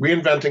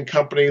 Reinventing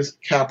Companies,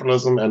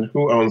 Capitalism, and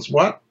Who Owns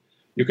What.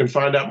 You can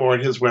find out more at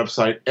his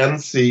website,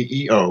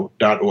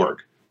 nceo.org.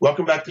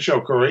 Welcome back to the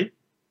show, Corey.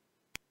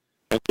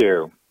 Thank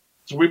you.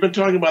 So we've been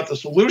talking about the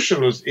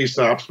solution as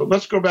ESOPs, but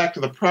let's go back to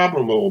the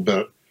problem a little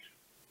bit.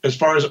 As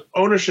far as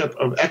ownership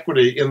of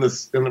equity in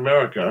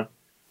America,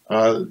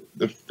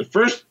 the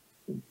first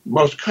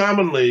most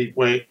commonly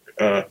way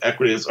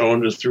equity is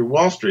owned is through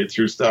Wall Street,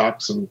 through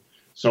stocks and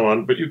so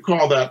on. But you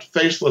call that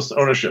faceless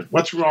ownership.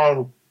 What's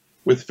wrong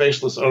with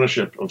faceless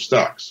ownership of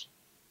stocks?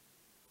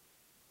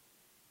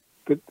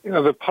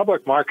 The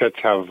public markets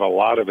have a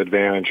lot of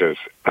advantages,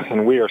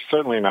 and we are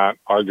certainly not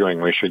arguing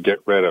we should get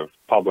rid of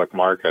public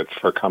markets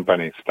for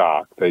company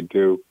stock. They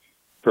do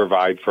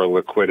provide for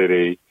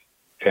liquidity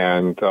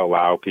and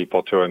allow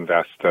people to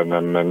invest in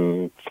them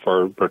and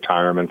for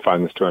retirement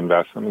funds to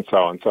invest in them and so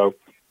on. So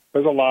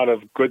there's a lot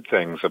of good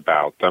things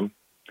about them,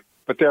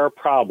 but there are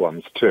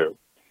problems too.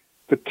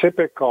 The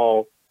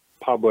typical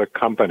public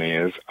company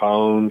is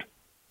owned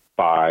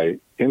by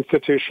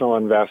institutional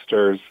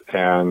investors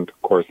and,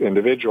 of course,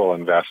 individual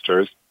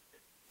investors.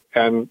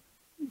 And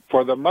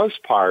for the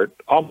most part,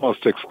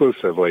 almost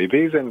exclusively,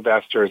 these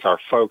investors are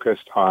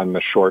focused on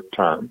the short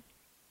term.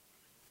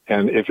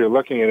 And if you're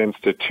looking at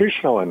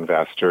institutional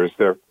investors,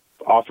 they're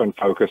often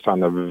focused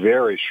on the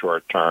very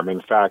short term.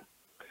 In fact,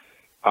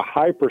 a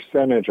high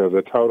percentage of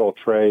the total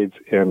trades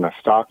in the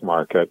stock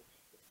market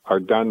are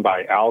done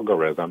by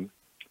algorithm,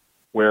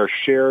 where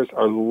shares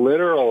are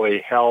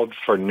literally held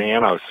for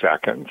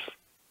nanoseconds,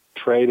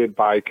 traded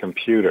by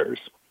computers.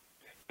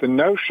 The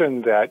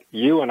notion that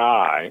you and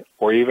I,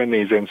 or even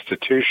these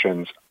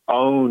institutions,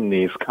 own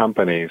these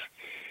companies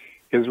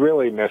is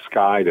really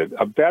misguided.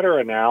 A better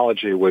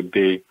analogy would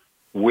be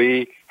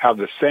we have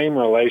the same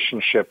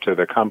relationship to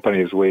the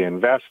companies we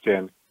invest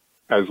in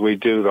as we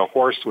do the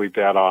horse we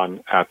bet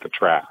on at the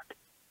track.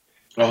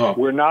 Uh-huh.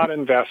 We're not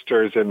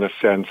investors in the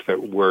sense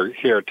that we're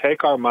here,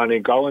 take our money,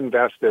 go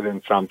invest it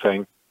in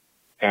something,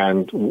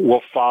 and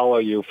we'll follow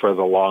you for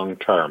the long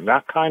term.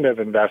 That kind of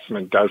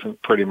investment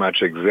doesn't pretty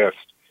much exist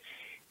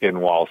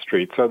in Wall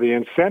Street. So the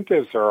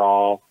incentives are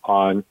all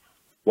on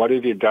what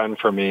have you done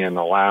for me in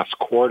the last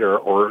quarter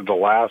or the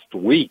last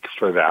week,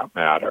 for that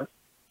matter.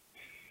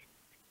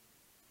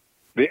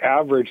 The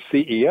average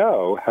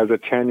CEO has a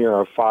tenure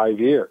of 5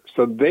 years,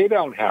 so they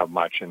don't have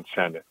much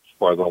incentive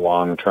for the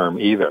long term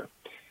either.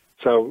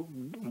 So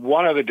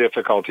one of the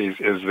difficulties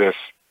is this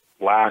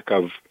lack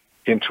of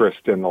interest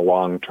in the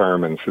long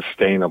term and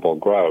sustainable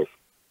growth.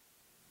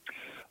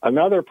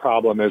 Another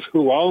problem is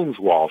who owns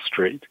Wall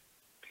Street.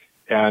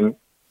 And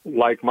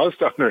like most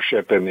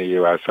ownership in the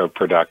U.S. of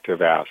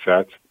productive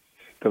assets,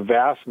 the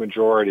vast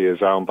majority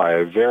is owned by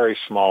a very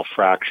small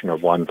fraction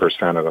of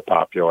 1% of the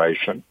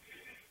population.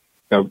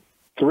 Now,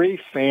 3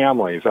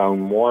 families own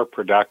more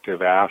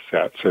productive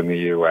assets in the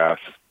U.S.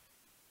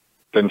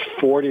 than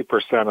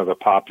 40% of the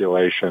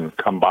population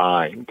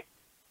combined.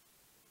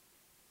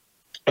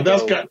 And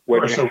that's so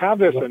when you have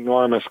this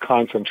enormous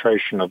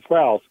concentration of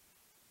wealth,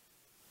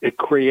 it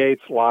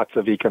creates lots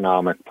of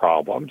economic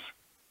problems,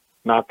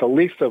 not the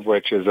least of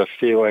which is a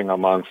feeling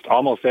amongst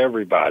almost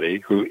everybody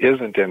who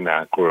isn't in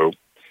that group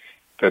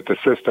that the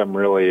system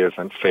really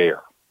isn't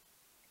fair.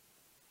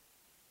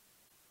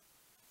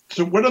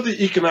 So what are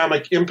the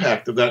economic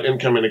impact of that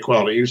income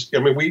inequality?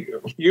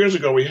 Years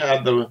ago we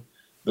had the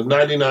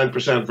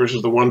 99%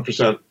 versus the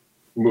 1%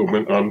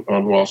 movement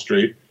on Wall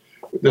Street.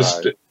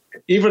 Right.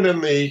 Even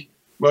in the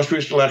most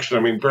recent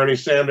election, Bernie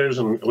Sanders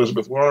and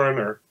Elizabeth Warren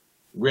are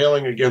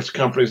railing against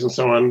companies and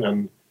so on,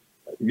 and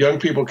young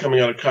people coming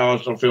out of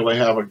college don't feel they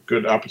have a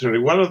good opportunity.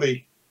 What are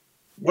the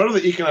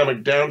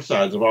economic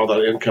downsides of all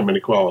that income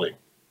inequality?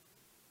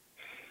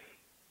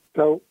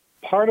 So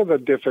part of the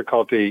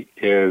difficulty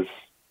is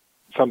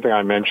something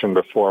I mentioned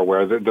before,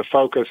 where the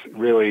focus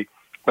really,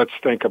 let's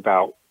think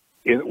about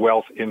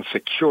wealth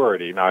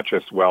insecurity, not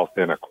just wealth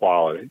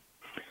inequality.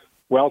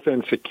 Wealth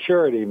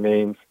insecurity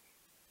means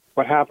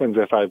what happens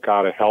if I've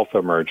got a health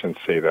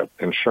emergency that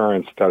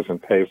insurance doesn't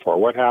pay for?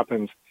 What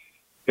happens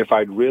if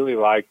I'd really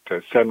like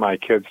to send my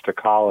kids to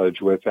college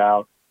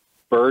without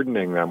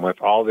burdening them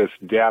with all this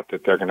debt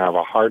that they're going to have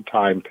a hard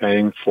time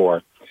paying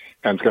for,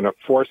 and it's going to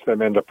force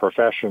them into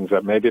professions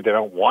that maybe they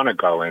don't want to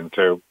go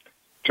into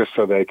just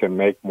so they can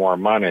make more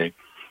money?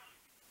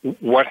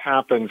 What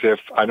happens if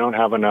I don't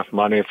have enough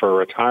money for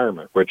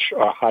retirement, which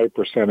a high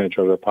percentage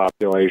of the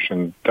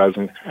population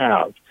doesn't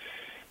have?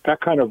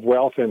 That kind of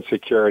wealth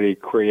insecurity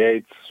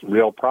creates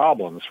real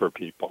problems for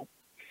people.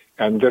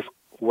 And this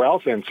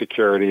wealth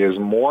insecurity is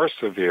more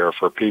severe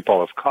for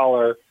people of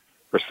color,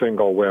 for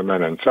single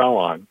women, and so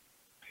on.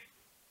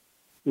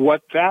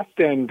 What that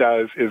then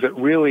does is it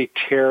really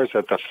tears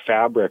at the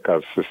fabric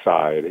of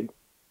society.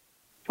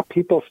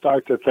 People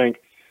start to think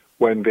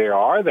when they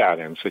are that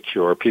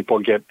insecure, people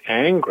get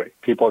angry,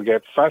 people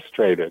get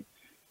frustrated.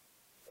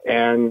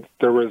 And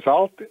the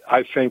result,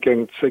 I think,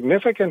 in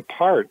significant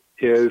part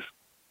is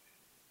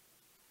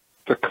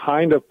the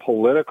kind of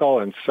political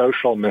and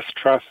social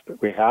mistrust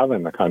that we have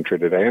in the country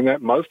today and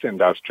that most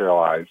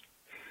industrialized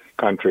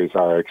countries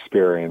are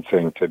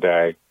experiencing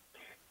today,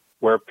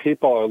 where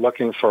people are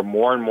looking for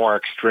more and more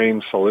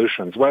extreme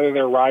solutions, whether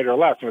they're right or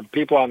left. And the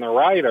people on the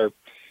right are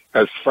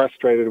as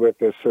frustrated with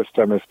this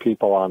system as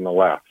people on the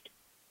left.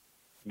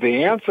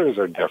 The answers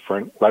are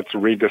different. Let's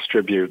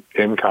redistribute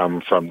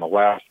income from the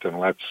left and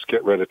let's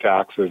get rid of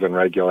taxes and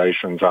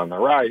regulations on the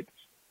right.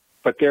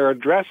 But they're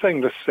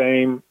addressing the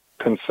same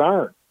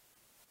concern,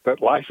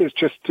 that life is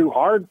just too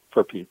hard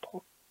for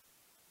people.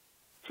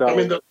 So I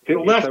mean, the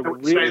left it's a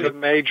would say really that,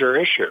 major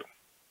issue.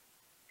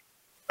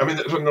 I mean,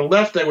 from the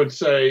left, they would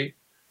say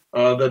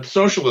that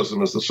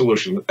socialism is the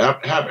solution.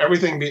 Have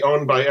everything be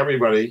owned by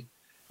everybody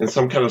in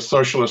some kind of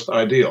socialist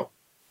ideal.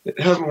 It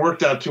hasn't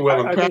worked out too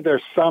well. I think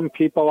there's some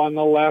people on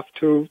the left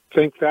who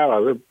think that.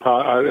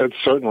 It's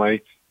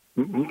certainly,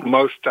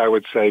 most, I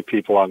would say,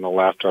 people on the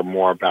left are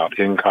more about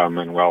income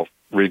and wealth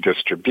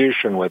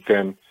redistribution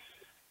within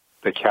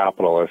the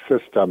capitalist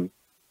system.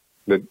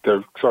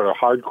 They're sort of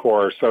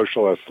hardcore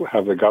socialists,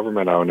 have the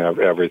government own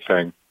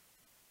everything.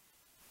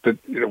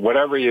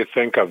 Whatever you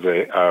think of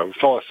the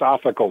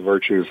philosophical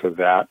virtues of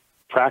that,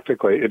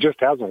 practically, it just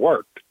hasn't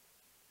worked.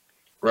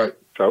 Right.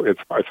 So it's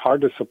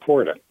hard to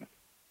support it.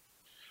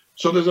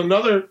 So there's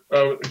another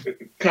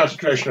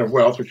concentration of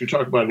wealth, which you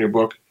talk about in your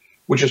book,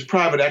 which is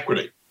private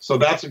equity. So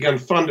that's, again,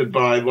 funded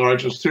by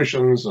large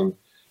institutions and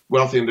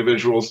wealthy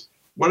individuals.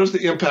 What is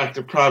the impact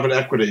of private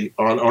equity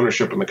on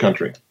ownership in the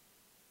country?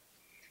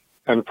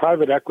 And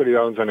private equity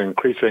owns an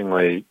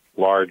increasingly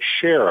large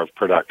share of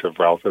productive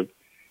wealth,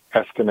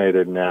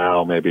 estimated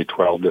now maybe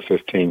 12 to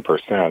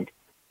 15%.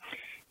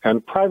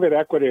 And private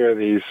equity are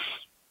these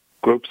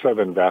groups of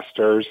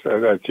investors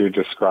that you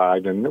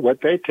described, and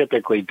what they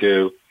typically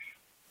do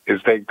is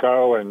they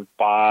go and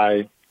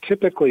buy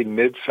typically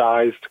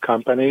mid-sized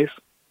companies,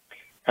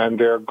 and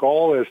their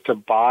goal is to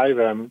buy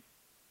them,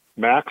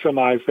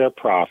 maximize their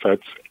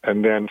profits,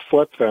 and then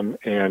flip them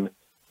in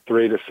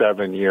 3 to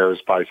 7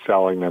 years by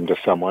selling them to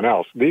someone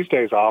else. These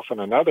days, often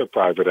another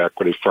private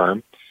equity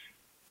firm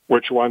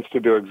which wants to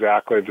do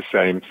exactly the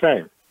same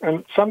thing.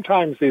 And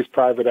sometimes these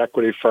private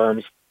equity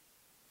firms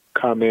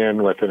come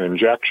in with an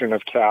injection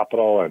of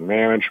capital and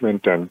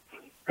management and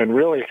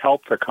really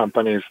help the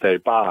companies they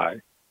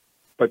buy.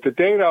 But the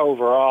data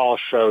overall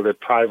show that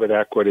private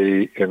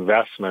equity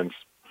investments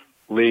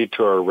lead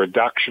to a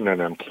reduction in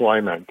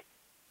employment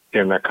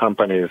in the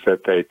companies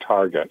that they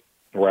target,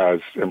 whereas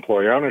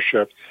employee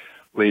ownership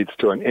leads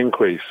to an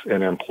increase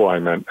in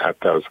employment at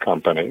those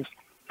companies.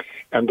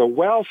 And the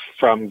wealth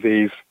from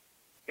these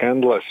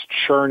endless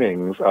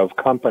churnings of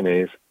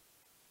companies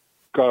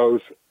goes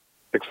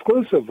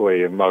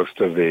exclusively in most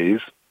of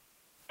these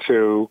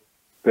to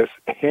this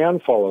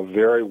handful of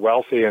very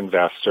wealthy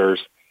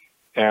investors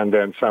and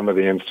then some of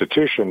the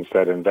institutions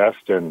that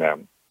invest in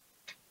them.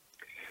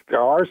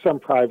 There are some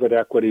private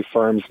equity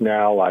firms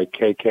now like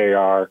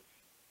KKR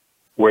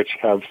which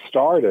have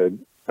started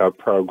a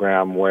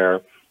program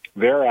where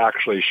they're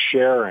actually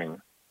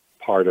sharing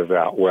part of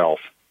that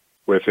wealth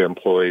with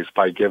employees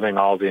by giving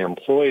all the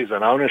employees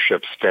an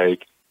ownership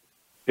stake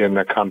in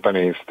the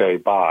companies they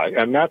buy.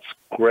 And that's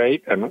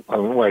great, and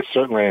I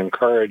certainly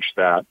encourage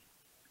that.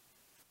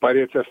 But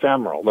it's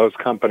ephemeral. Those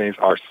companies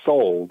are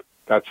sold,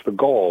 that's the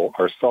goal,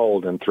 are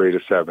sold in 3 to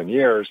 7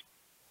 years,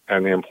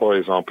 and the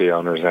employees won't be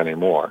owners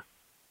anymore.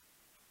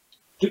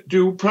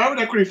 Do private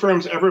equity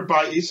firms ever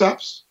buy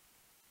ESOPs?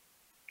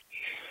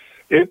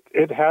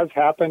 It has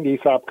happened.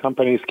 ESOP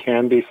companies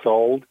can be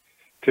sold.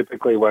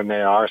 Typically, when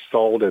they are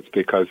sold, it's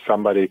because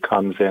somebody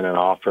comes in and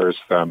offers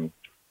them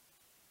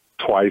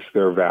twice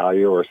their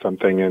value or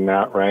something in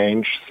that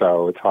range.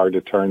 So it's hard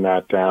to turn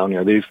that down.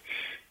 You know,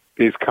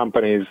 these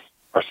companies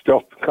are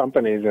still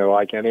companies,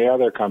 like any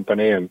other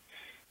company and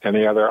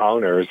any other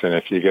owners. And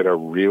if you get a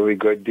really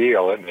good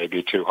deal, it may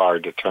be too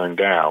hard to turn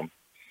down.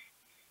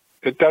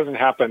 It doesn't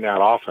happen that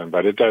often,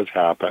 but it does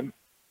happen.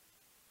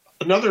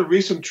 Another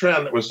recent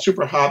trend that was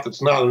super hot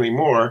that's not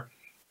anymore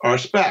are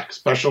SPACs,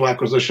 special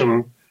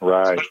acquisition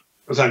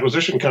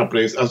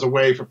companies, as a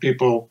way for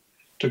people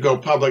to go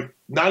public,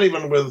 not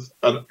even with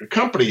a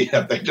company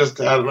yet. They just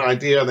had an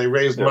idea, they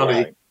raised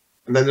money,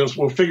 and then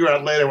we'll figure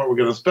out later what we're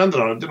going to spend it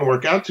on. It didn't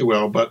work out too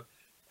well, but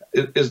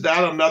is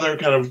that another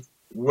kind of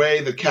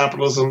way that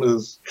capitalism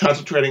is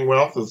concentrating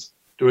wealth, is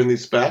doing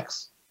these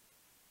SPACs?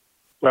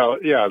 Well,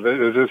 yeah,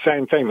 the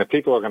same thing. The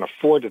people who are going to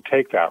afford to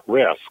take that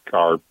risk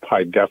are,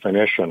 by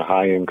definition,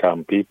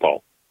 high-income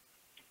people.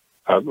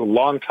 A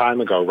long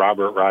time ago,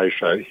 Robert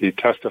Reich, he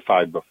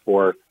testified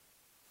before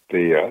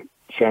the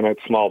Senate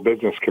Small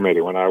Business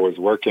Committee when I was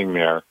working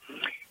there,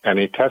 and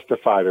he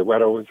testified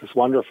about this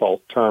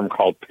wonderful term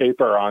called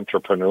paper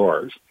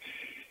entrepreneurs.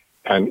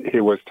 And he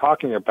was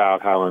talking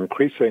about how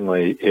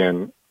increasingly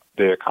in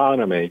the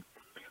economy,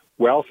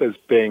 wealth is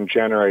being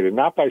generated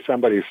not by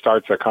somebody who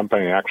starts a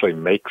company and actually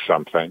makes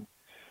something,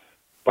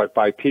 but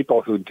by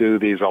people who do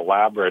these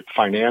elaborate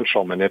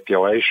financial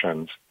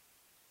manipulations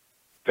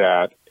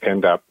that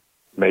end up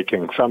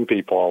making some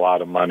people a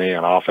lot of money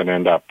and often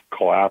end up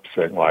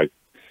collapsing, like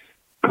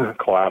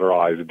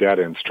collateralized debt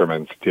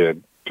instruments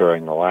did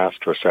during the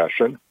last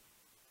recession.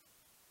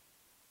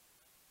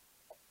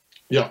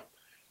 Yeah.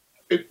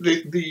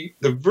 The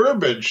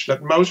verbiage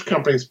that most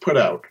companies put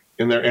out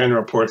in their annual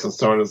reports and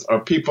so on is,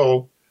 our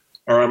people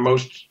are our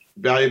most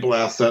valuable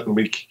asset and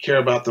we care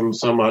about them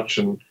so much.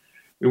 And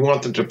We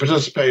want them to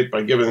participate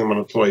by giving them an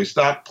employee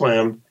stock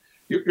plan.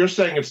 You're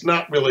saying that's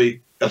not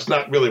really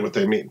what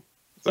they mean.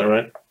 Is that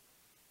right?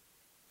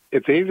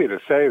 It's easy to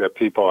say that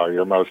people are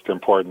your most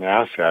important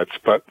assets,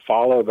 but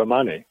follow the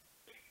money.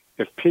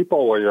 If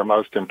people were your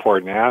most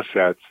important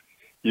assets,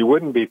 you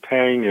wouldn't be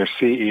paying your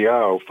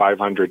CEO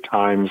 500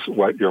 times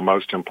what your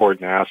most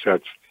important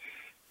assets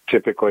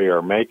typically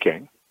are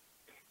making.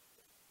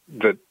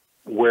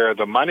 Where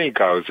the money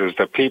goes is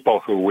the people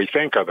who we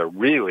think are the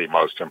really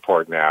most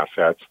important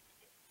assets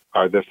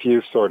are the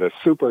few sort of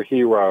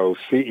superhero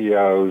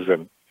CEOs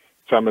and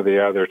some of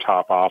the other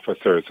top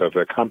officers of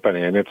the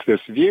company. And it's this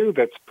view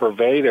that's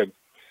pervaded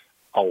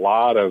a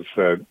lot of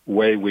the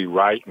way we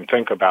write and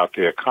think about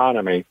the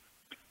economy,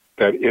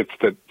 that it's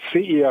the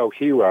CEO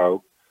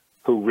hero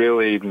who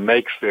really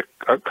makes the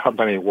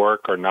company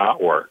work or not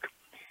work.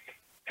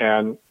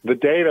 And the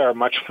data are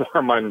much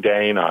more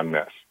mundane on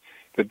this.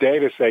 The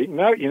data say,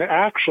 no,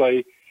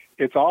 actually,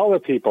 it's all the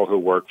people who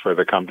work for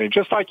the company.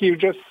 Just like you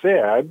just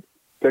said,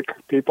 that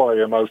people are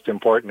your most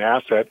important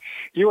asset.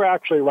 You were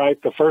actually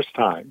right the first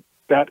time.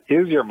 That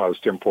is your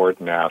most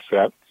important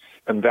asset,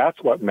 and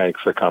that's what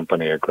makes a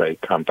company a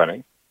great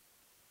company.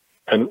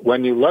 And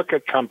when you look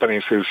at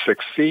companies who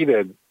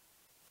succeeded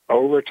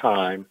over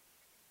time,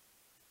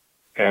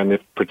 and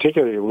if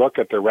particularly you look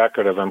at the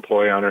record of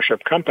employee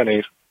ownership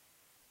companies,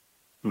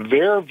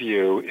 their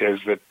view is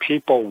that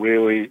people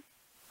really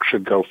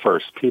should go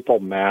first. People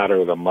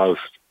matter the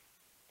most.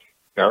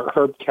 Now,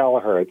 Herb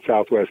Kelleher at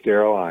Southwest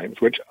Airlines,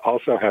 which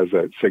also has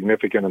a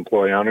significant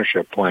employee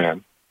ownership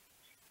plan,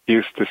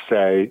 used to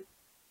say,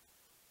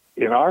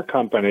 in our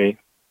company,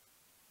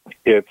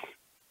 it's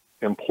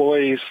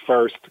employees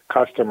first,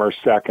 customers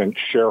second,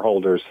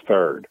 shareholders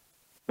third,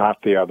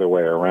 not the other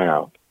way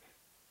around.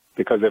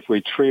 Because if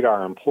we treat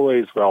our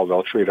employees well,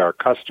 they'll treat our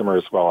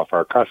customers well. If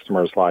our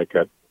customers like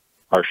it,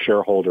 our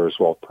shareholders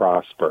will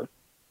prosper.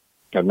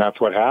 And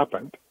that's what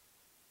happened.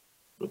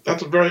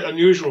 That's a very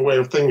unusual way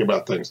of thinking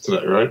about things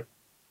today, right?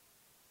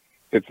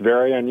 It's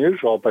very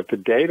unusual, but the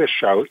data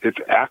shows it's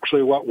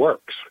actually what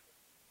works.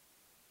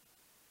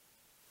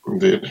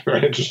 Indeed.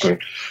 Very interesting.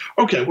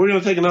 Okay, we're going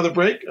to take another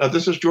break.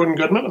 This is Jordan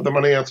Goodman of the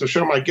Money Answer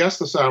Show. My guest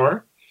this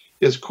hour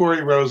is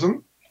Corey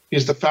Rosen.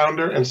 He's the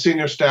founder and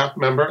senior staff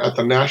member at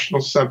the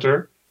National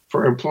Center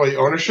for Employee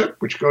Ownership,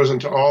 which goes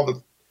into all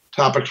the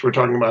topics we're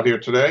talking about here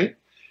today.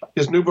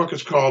 His new book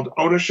is called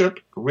Ownership,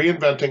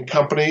 Reinventing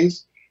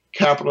Companies,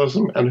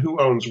 Capitalism, and Who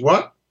Owns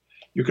What.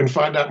 You can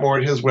find out more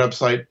at his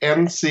website,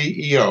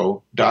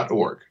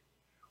 nceo.org.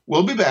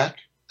 We'll be back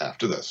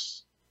after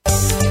this.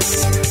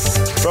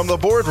 From the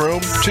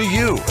boardroom to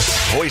you,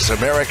 Voice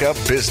America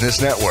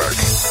Business Network.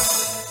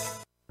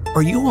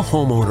 Are you a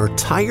homeowner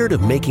tired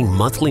of making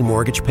monthly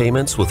mortgage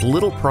payments with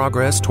little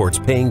progress towards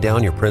paying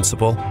down your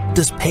principal?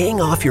 Does paying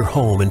off your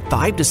home in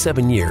 5 to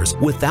 7 years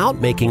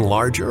without making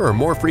larger or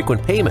more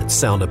frequent payments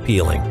sound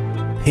appealing?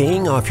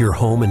 Paying off your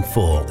home in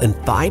full in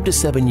 5 to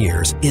 7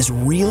 years is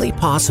really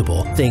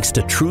possible thanks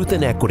to Truth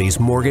in Equity's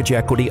Mortgage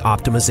Equity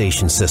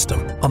Optimization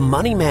System, a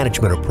money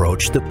management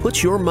approach that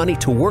puts your money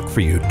to work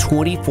for you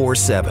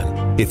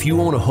 24/7. If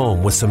you own a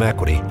home with some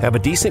equity, have a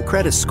decent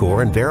credit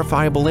score, and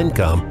verifiable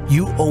income,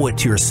 you owe it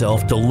to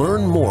yourself to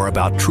learn more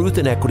about Truth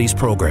in Equity's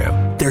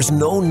program. There's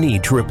no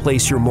need to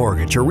replace your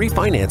mortgage or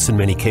refinance in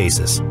many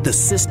cases. The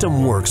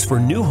system works for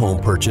new home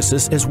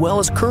purchases as well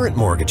as current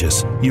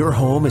mortgages. Your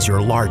home is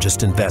your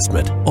largest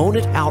investment. Own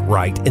it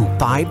outright in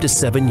 5 to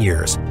 7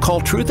 years. Call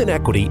Truth in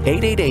Equity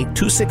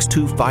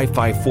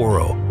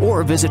 888-262-5540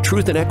 or visit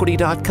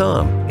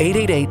truthinequity.com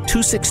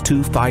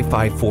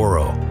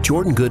 888-262-5540.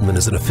 Jordan Goodman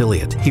is an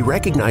affiliate. He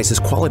recognizes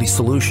quality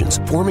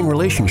solutions, forming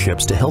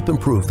relationships to help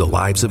improve the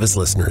lives of his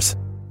listeners.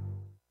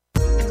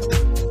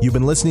 You've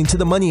been listening to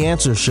the Money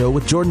Answer Show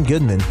with Jordan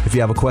Goodman. If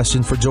you have a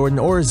question for Jordan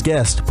or his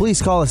guest,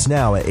 please call us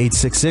now at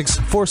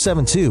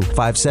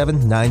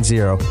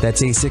 866-472-5790.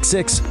 That's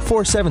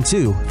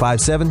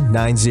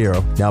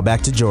 866-472-5790. Now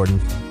back to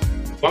Jordan.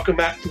 Welcome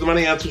back to the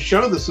Money Answer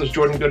Show. This is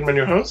Jordan Goodman,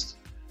 your host.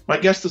 My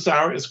guest this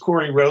hour is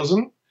Corey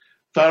Rosen,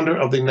 founder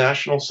of the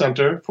National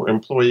Center for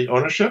Employee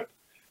Ownership.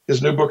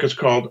 His new book is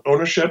called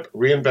Ownership,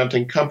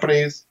 Reinventing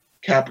Companies,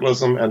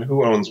 Capitalism, and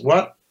Who Owns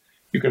What.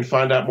 You can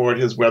find out more at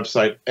his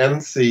website,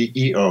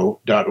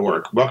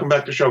 nceo.org. Welcome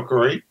back to the show,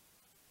 Corey.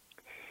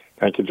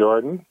 Thank you,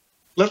 Jordan.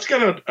 Let's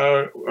get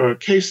a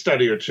case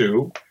study or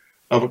two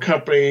of a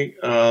company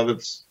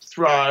that's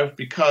thrived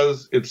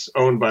because it's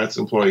owned by its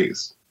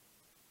employees.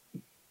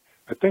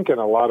 I think in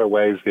a lot of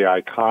ways, the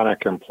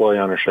iconic employee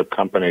ownership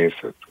companies,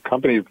 a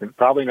company you've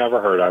probably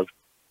never heard of,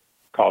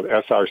 called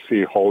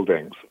SRC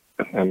Holdings.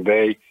 And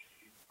they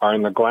are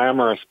in the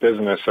glamorous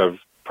business of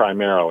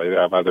primarily, they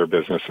have other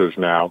businesses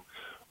now,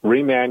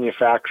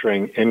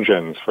 remanufacturing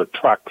engines for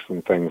trucks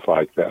and things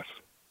like this.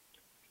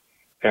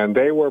 And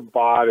they were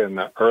bought in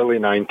the early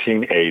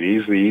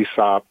 1980s. The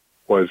ESOP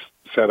was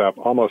set up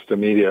almost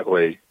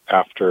immediately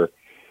after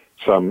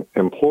some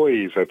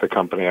employees at the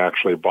company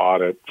actually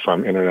bought it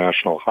from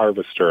International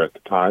Harvester at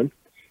the time.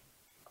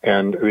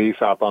 And the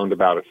ESOP owned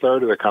about a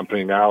third of the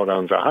company. Now it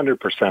owns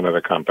 100% of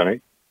the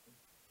company.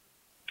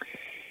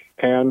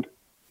 And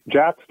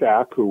Jack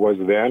Stack, who was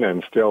then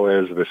and still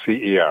is the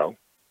CEO,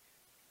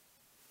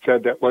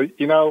 said that, well,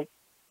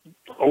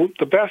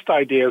 the best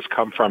ideas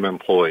come from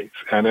employees.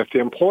 And if the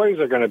employees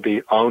are going to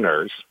be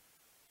owners,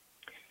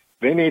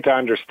 they need to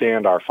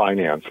understand our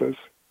finances.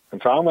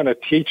 And so I'm going to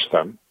teach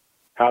them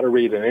how to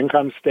read an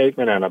income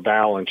statement and a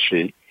balance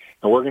sheet.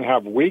 And we're going to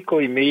have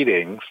weekly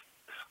meetings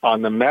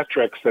on the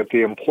metrics that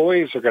the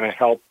employees are going to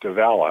help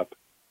develop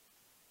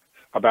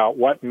about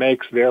what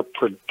makes their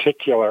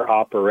particular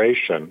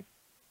operation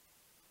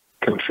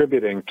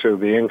contributing to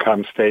the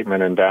income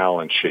statement and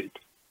balance sheet.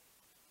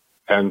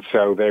 And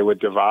so they would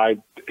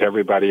divide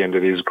everybody into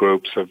these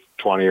groups of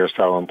 20 or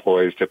so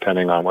employees,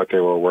 depending on what they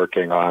were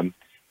working on.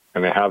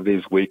 And they have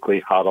these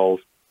weekly huddles,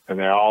 and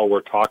they all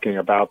were talking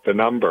about the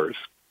numbers.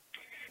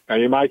 Now,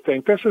 you might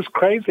think, this is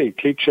crazy,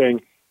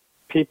 teaching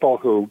people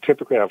who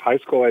typically have high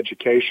school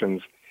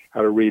educations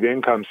how to read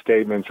income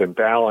statements and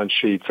balance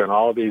sheets and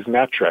all these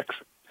metrics.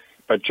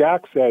 But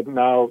Jack said,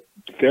 no,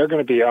 if they're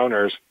going to be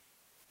owners,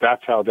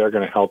 that's how they're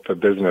going to help the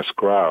business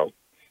grow.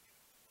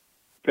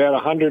 They had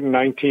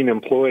 119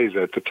 employees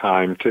at the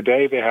time.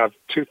 Today they have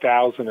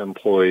 2,000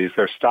 employees.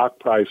 Their stock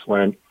price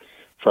went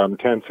from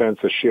 10 cents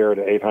a share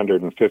to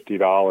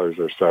 $850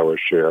 or so a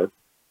share.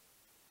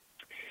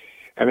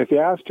 And if you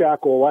ask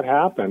Jack, well, what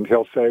happened?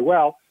 He'll say,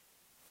 well,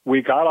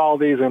 we got all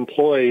these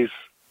employees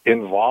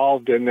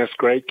involved in this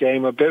great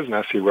game of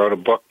business. He wrote a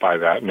book by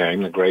that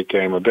name, The Great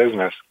Game of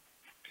Business,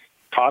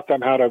 taught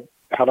them how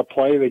to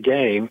play the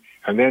game,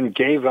 and then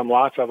gave them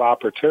lots of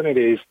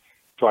opportunities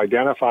to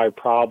identify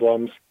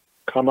problems,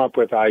 come up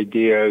with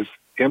ideas,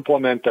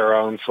 implement their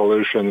own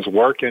solutions,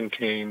 work in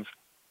teams.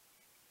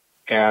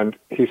 And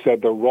he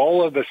said the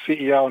role of the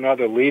CEO and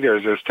other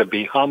leaders is to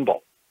be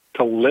humble,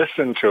 to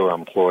listen to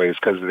employees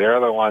because they're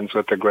the ones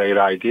with the great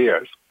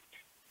ideas.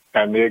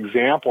 And the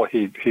example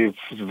he's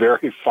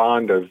very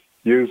fond of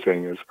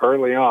using is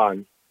early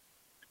on,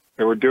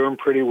 they were doing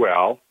pretty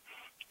well,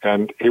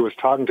 and he was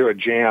talking to a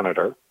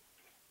janitor.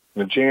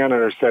 And the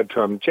janitor said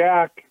to him,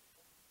 Jack,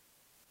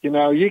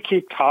 you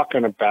keep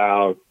talking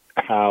about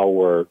how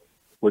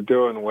we're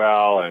doing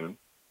well and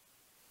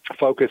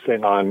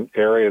focusing on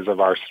areas of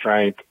our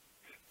strength.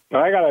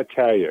 But I got to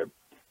tell you,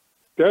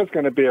 there's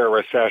going to be a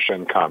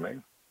recession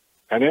coming.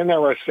 And in the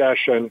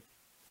recession,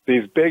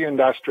 these big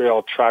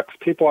industrial trucks,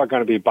 people are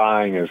going to be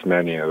buying as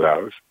many of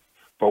those.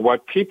 But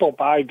what people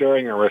buy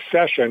during a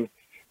recession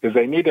is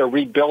they need to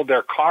rebuild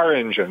their car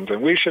engines,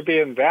 and we should be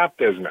in that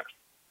business.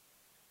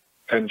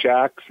 And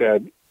Jack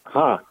said,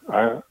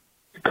 it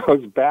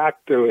goes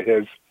back to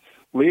his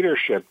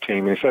leadership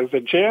team. He says, the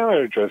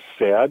janitor just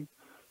said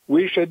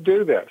we should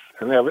do this.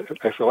 And I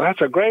said, well,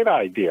 that's a great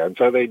idea. And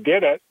so they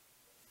did it.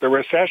 The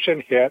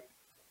recession hit,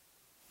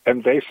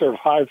 and they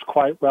survived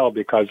quite well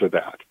because of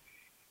that.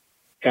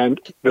 And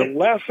the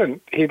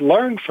lesson he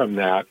learned from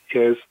that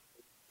is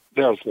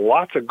there's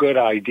lots of good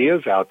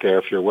ideas out there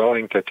if you're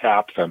willing to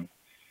tap them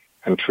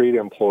and treat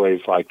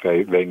employees like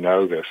they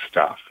know this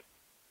stuff.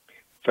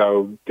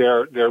 So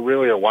they're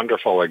really a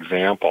wonderful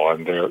example,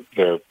 and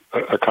they're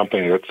a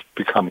company that's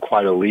become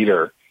quite a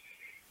leader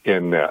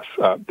in this.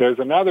 There's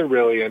another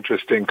really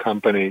interesting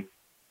company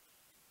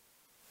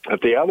at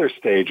the other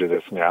stage of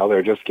this now.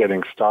 They're just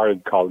getting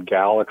started, called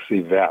Galaxy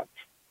Vets.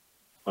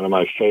 One of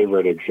my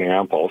favorite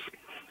examples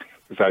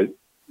is a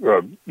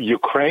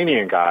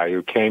Ukrainian guy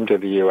who came to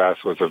the U.S.,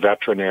 was a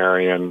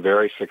veterinarian,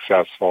 very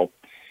successful,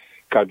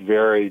 got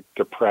very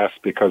depressed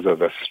because of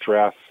the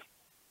stress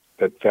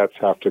that vets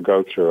have to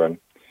go through. And,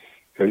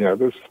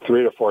 there's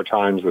 3 to 4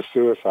 times the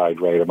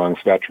suicide rate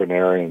amongst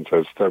veterinarians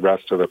as the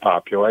rest of the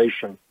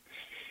population.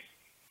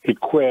 He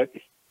quit,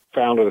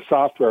 founded a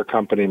software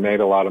company, made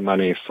a lot of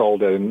money,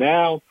 sold it, and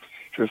now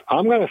he says,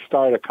 I'm going to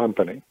start a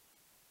company,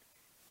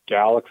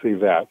 Galaxy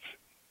Vets,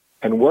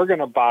 and we're going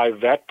to buy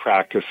vet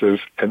practices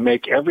and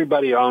make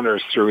everybody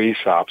owners through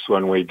ESOPs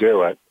when we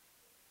do it.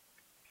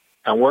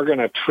 And we're going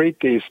to treat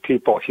these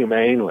people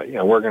humanely,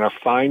 and we're going to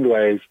find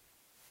ways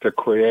to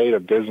create a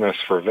business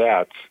for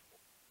vets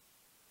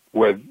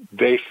where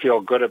they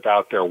feel good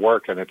about their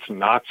work and it's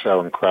not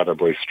so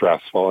incredibly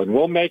stressful. And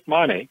we'll make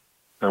money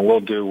and we'll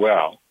do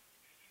well.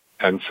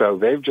 And so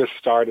they've just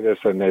started this,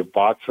 and they've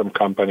bought some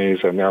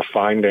companies, and they're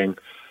finding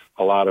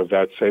a lot of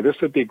vets say, this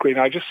would be great.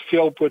 I just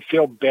would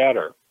feel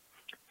better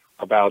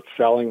about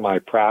selling my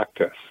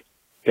practice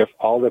if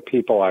all the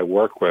people I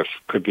work with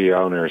could be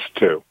owners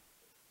too.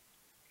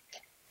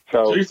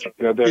 So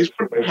there's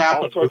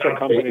all sorts of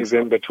companies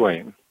in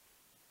between.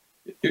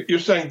 You're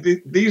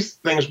saying these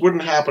things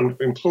wouldn't happen if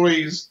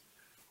employees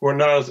who are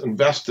not as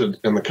invested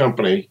in the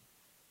company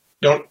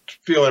don't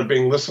feel they're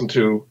being listened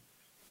to,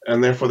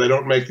 and therefore they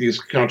don't make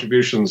these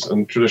contributions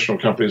in traditional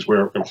companies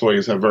where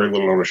employees have very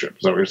little ownership.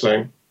 Is that what you're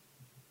saying?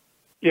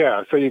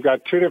 Yeah, so you've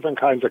got 2 different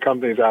kinds of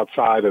companies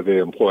outside of the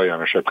employee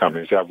ownership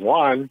companies. You have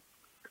one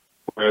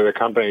where the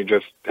company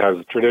just has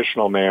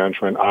traditional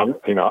management.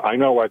 I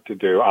know what to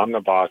do. I'm the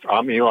boss.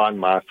 I'm Elon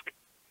Musk.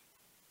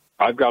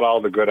 I've got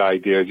all the good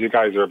ideas. You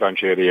guys are a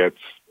bunch of idiots.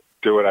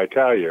 Do what I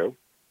tell you.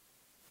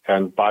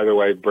 And by the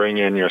way, bring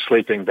in your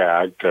sleeping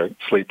bag to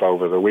sleep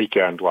over the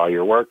weekend while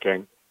you're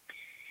working.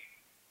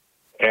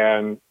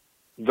 And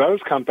those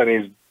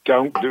companies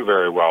don't do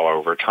very well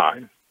over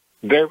time.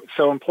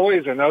 So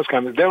employees in those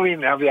companies, they don't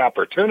even have the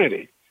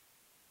opportunity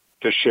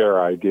to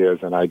share ideas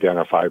and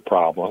identify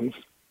problems.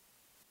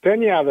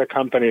 Then you have the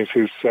companies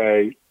who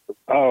say,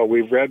 oh,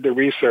 we've read the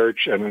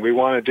research and we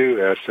want to do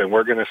this, and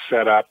we're going to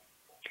set up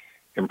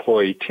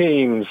employee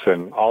teams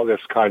and all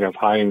this kind of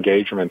high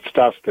engagement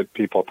stuff that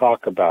people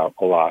talk about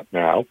a lot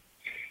now.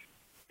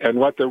 And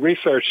what the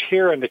research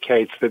here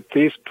indicates that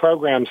these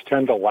programs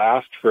tend to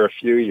last for a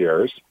few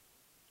years,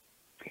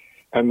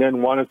 and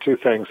then one of two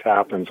things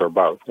happens, or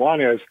both.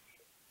 One is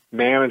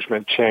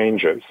management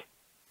changes,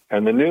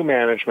 and the new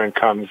management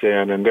comes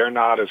in, and they're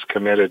not as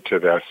committed to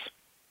this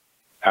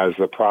as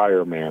the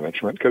prior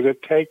management, because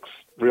it takes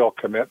real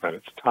commitment.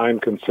 It's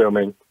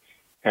time-consuming,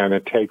 and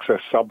it takes a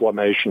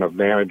sublimation of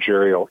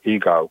managerial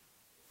ego,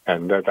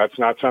 and that's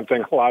not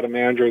something a lot of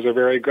managers are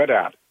very good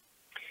at.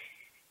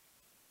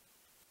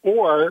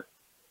 Or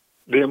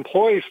the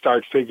employees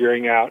start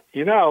figuring out,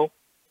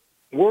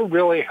 we're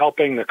really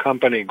helping the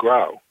company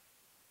grow.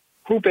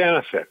 Who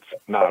benefits?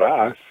 Not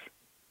us.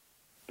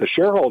 The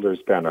shareholders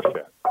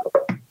benefit.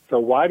 So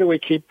why do we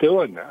keep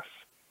doing this?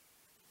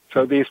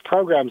 So these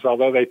programs,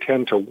 although they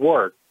tend to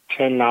work,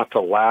 tend not to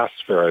last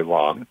very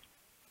long.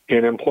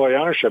 In employee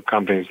ownership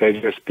companies, they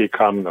just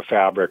become the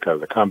fabric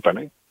of the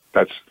company.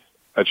 That's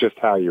just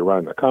how you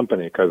run the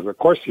company, because of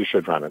course you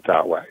should run it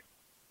that way.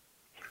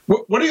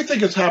 What do you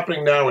think is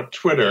happening now at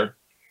Twitter,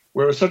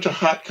 where it was such a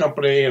hot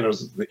company and it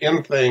was the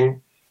in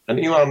thing, and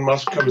Elon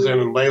Musk comes in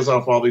and lays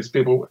off all these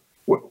people?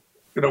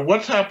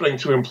 What's happening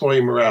to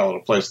employee morale in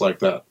a place like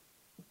that?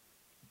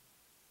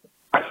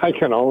 I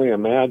can only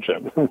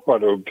imagine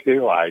what it would be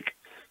like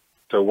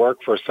to work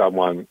for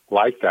someone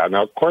like that.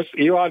 Now, of course,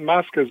 Elon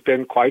Musk has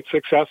been quite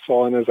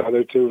successful in his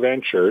other two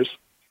ventures.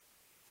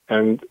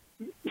 And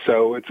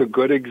so it's a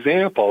good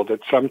example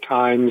that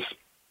sometimes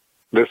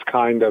this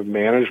kind of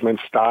management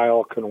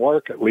style can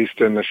work, at least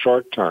in the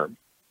short term.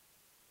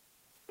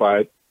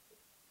 But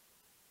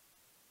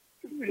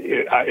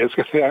he's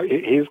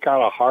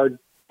got a hard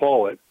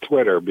pull at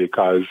Twitter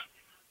because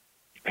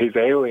he's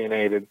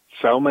alienated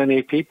so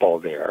many people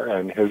there,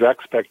 and his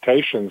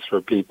expectations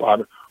for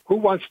people. Who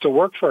wants to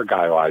work for a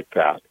guy like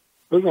that?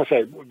 Who's going to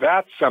say,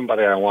 that's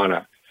somebody I want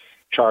to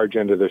charge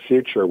into the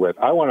future with?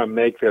 I want to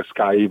make this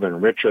guy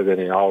even richer than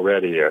he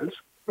already is.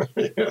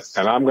 Yes.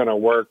 And I'm going to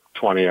work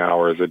 20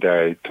 hours a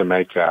day to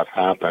make that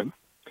happen.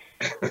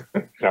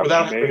 Now,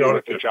 maybe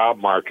with the job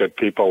market,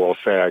 people will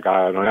say, I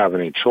don't have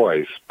any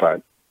choice,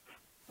 but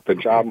if the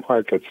job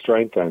market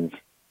strengthens,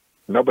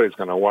 nobody's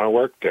going to want to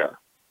work there.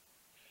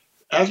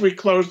 As we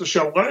close the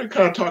show, why don't you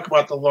kind of talk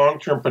about the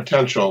long-term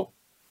potential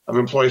of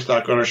employee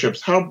stock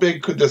ownerships? How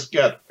big could this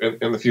get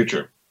in the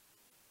future?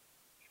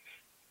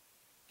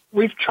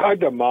 We've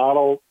tried to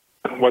model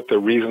what the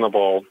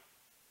reasonable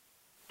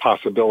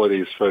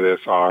possibilities for this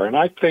are, and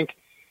I think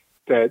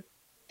that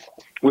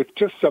with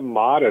just some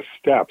modest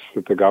steps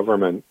that the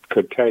government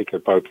could take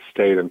at both the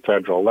state and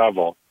federal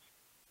level,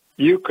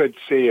 you could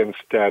see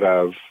instead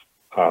of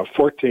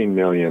 14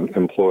 million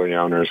employee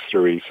owners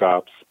through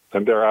ESOPs,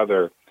 and there are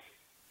other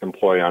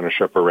employee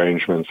ownership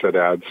arrangements that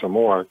add some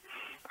more,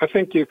 I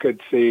think you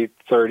could see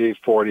 30,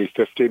 40,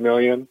 50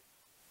 million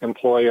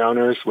employee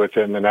owners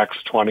within the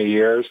next 20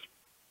 years.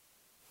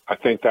 I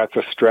think that's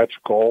a stretch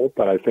goal,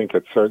 but I think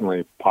it's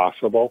certainly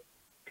possible.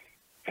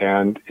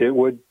 And it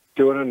would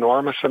do an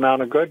enormous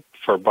amount of good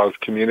for both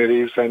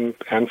communities and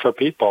for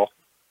people.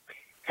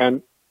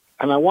 And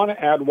I want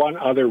to add one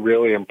other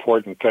really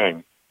important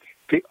thing.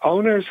 The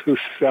owners who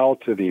sell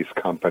to these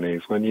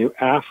companies, when you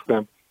ask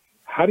them,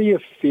 how do you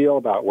feel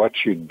about what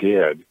you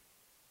did?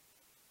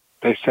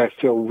 They say, I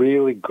feel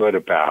really good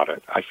about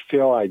it. I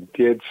feel I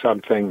did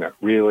something that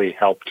really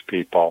helped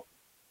people.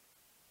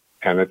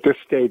 And at this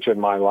stage in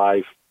my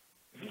life,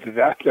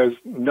 there's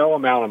no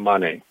amount of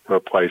money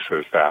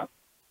replaces that.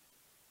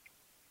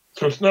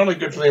 So it's not only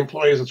good for the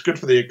employees, it's good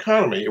for the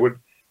economy. It would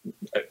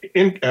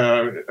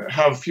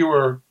have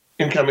fewer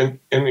income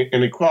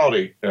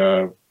inequality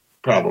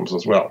problems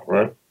as well,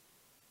 right?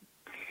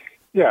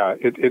 Yeah,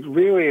 it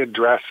really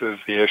addresses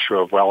the issue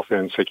of wealth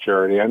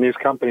insecurity, and these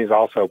companies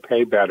also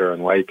pay better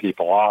and lay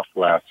people off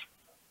less.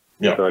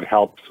 Yeah. So it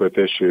helps with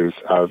issues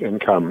of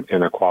income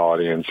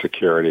inequality and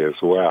security as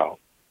well.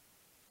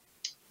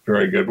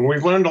 Very good. Well,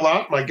 we've learned a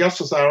lot. My guest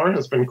this hour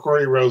has been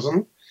Corey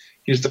Rosen.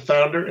 He's the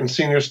founder and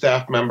senior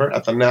staff member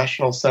at the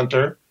National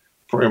Center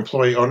for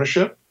Employee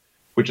Ownership,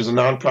 which is a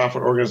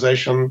nonprofit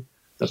organization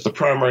that's the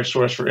primary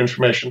source for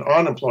information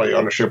on employee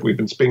ownership we've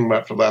been speaking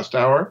about for the last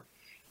hour.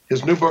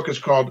 His new book is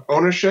called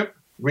Ownership,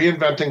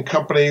 Reinventing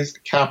Companies,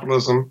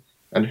 Capitalism,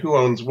 and Who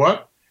Owns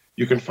What.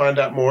 You can find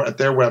out more at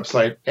their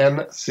website,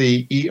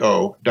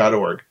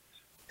 nceo.org.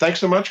 Thanks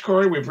so much,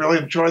 Corey. We've really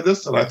enjoyed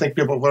this, and I think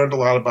people have learned a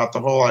lot about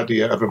the whole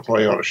idea of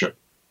employee ownership.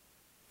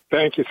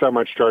 Thank you so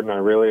much, Jordan. I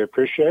really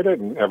appreciate it,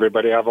 and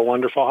everybody have a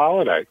wonderful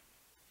holiday.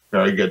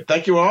 Very good.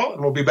 Thank you all,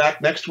 and we'll be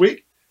back next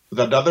week with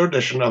another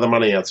edition of the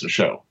Money Answer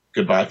Show.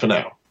 Goodbye for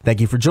now.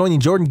 Thank you for joining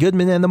Jordan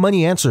Goodman and the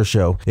Money Answer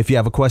Show. If you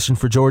have a question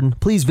for Jordan,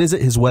 please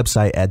visit his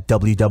website at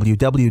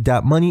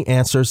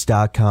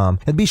www.moneyanswers.com.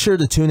 And be sure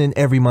to tune in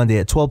every Monday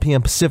at 12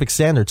 p.m. Pacific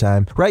Standard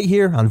Time right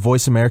here on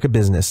Voice America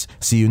Business.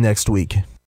 See you next week.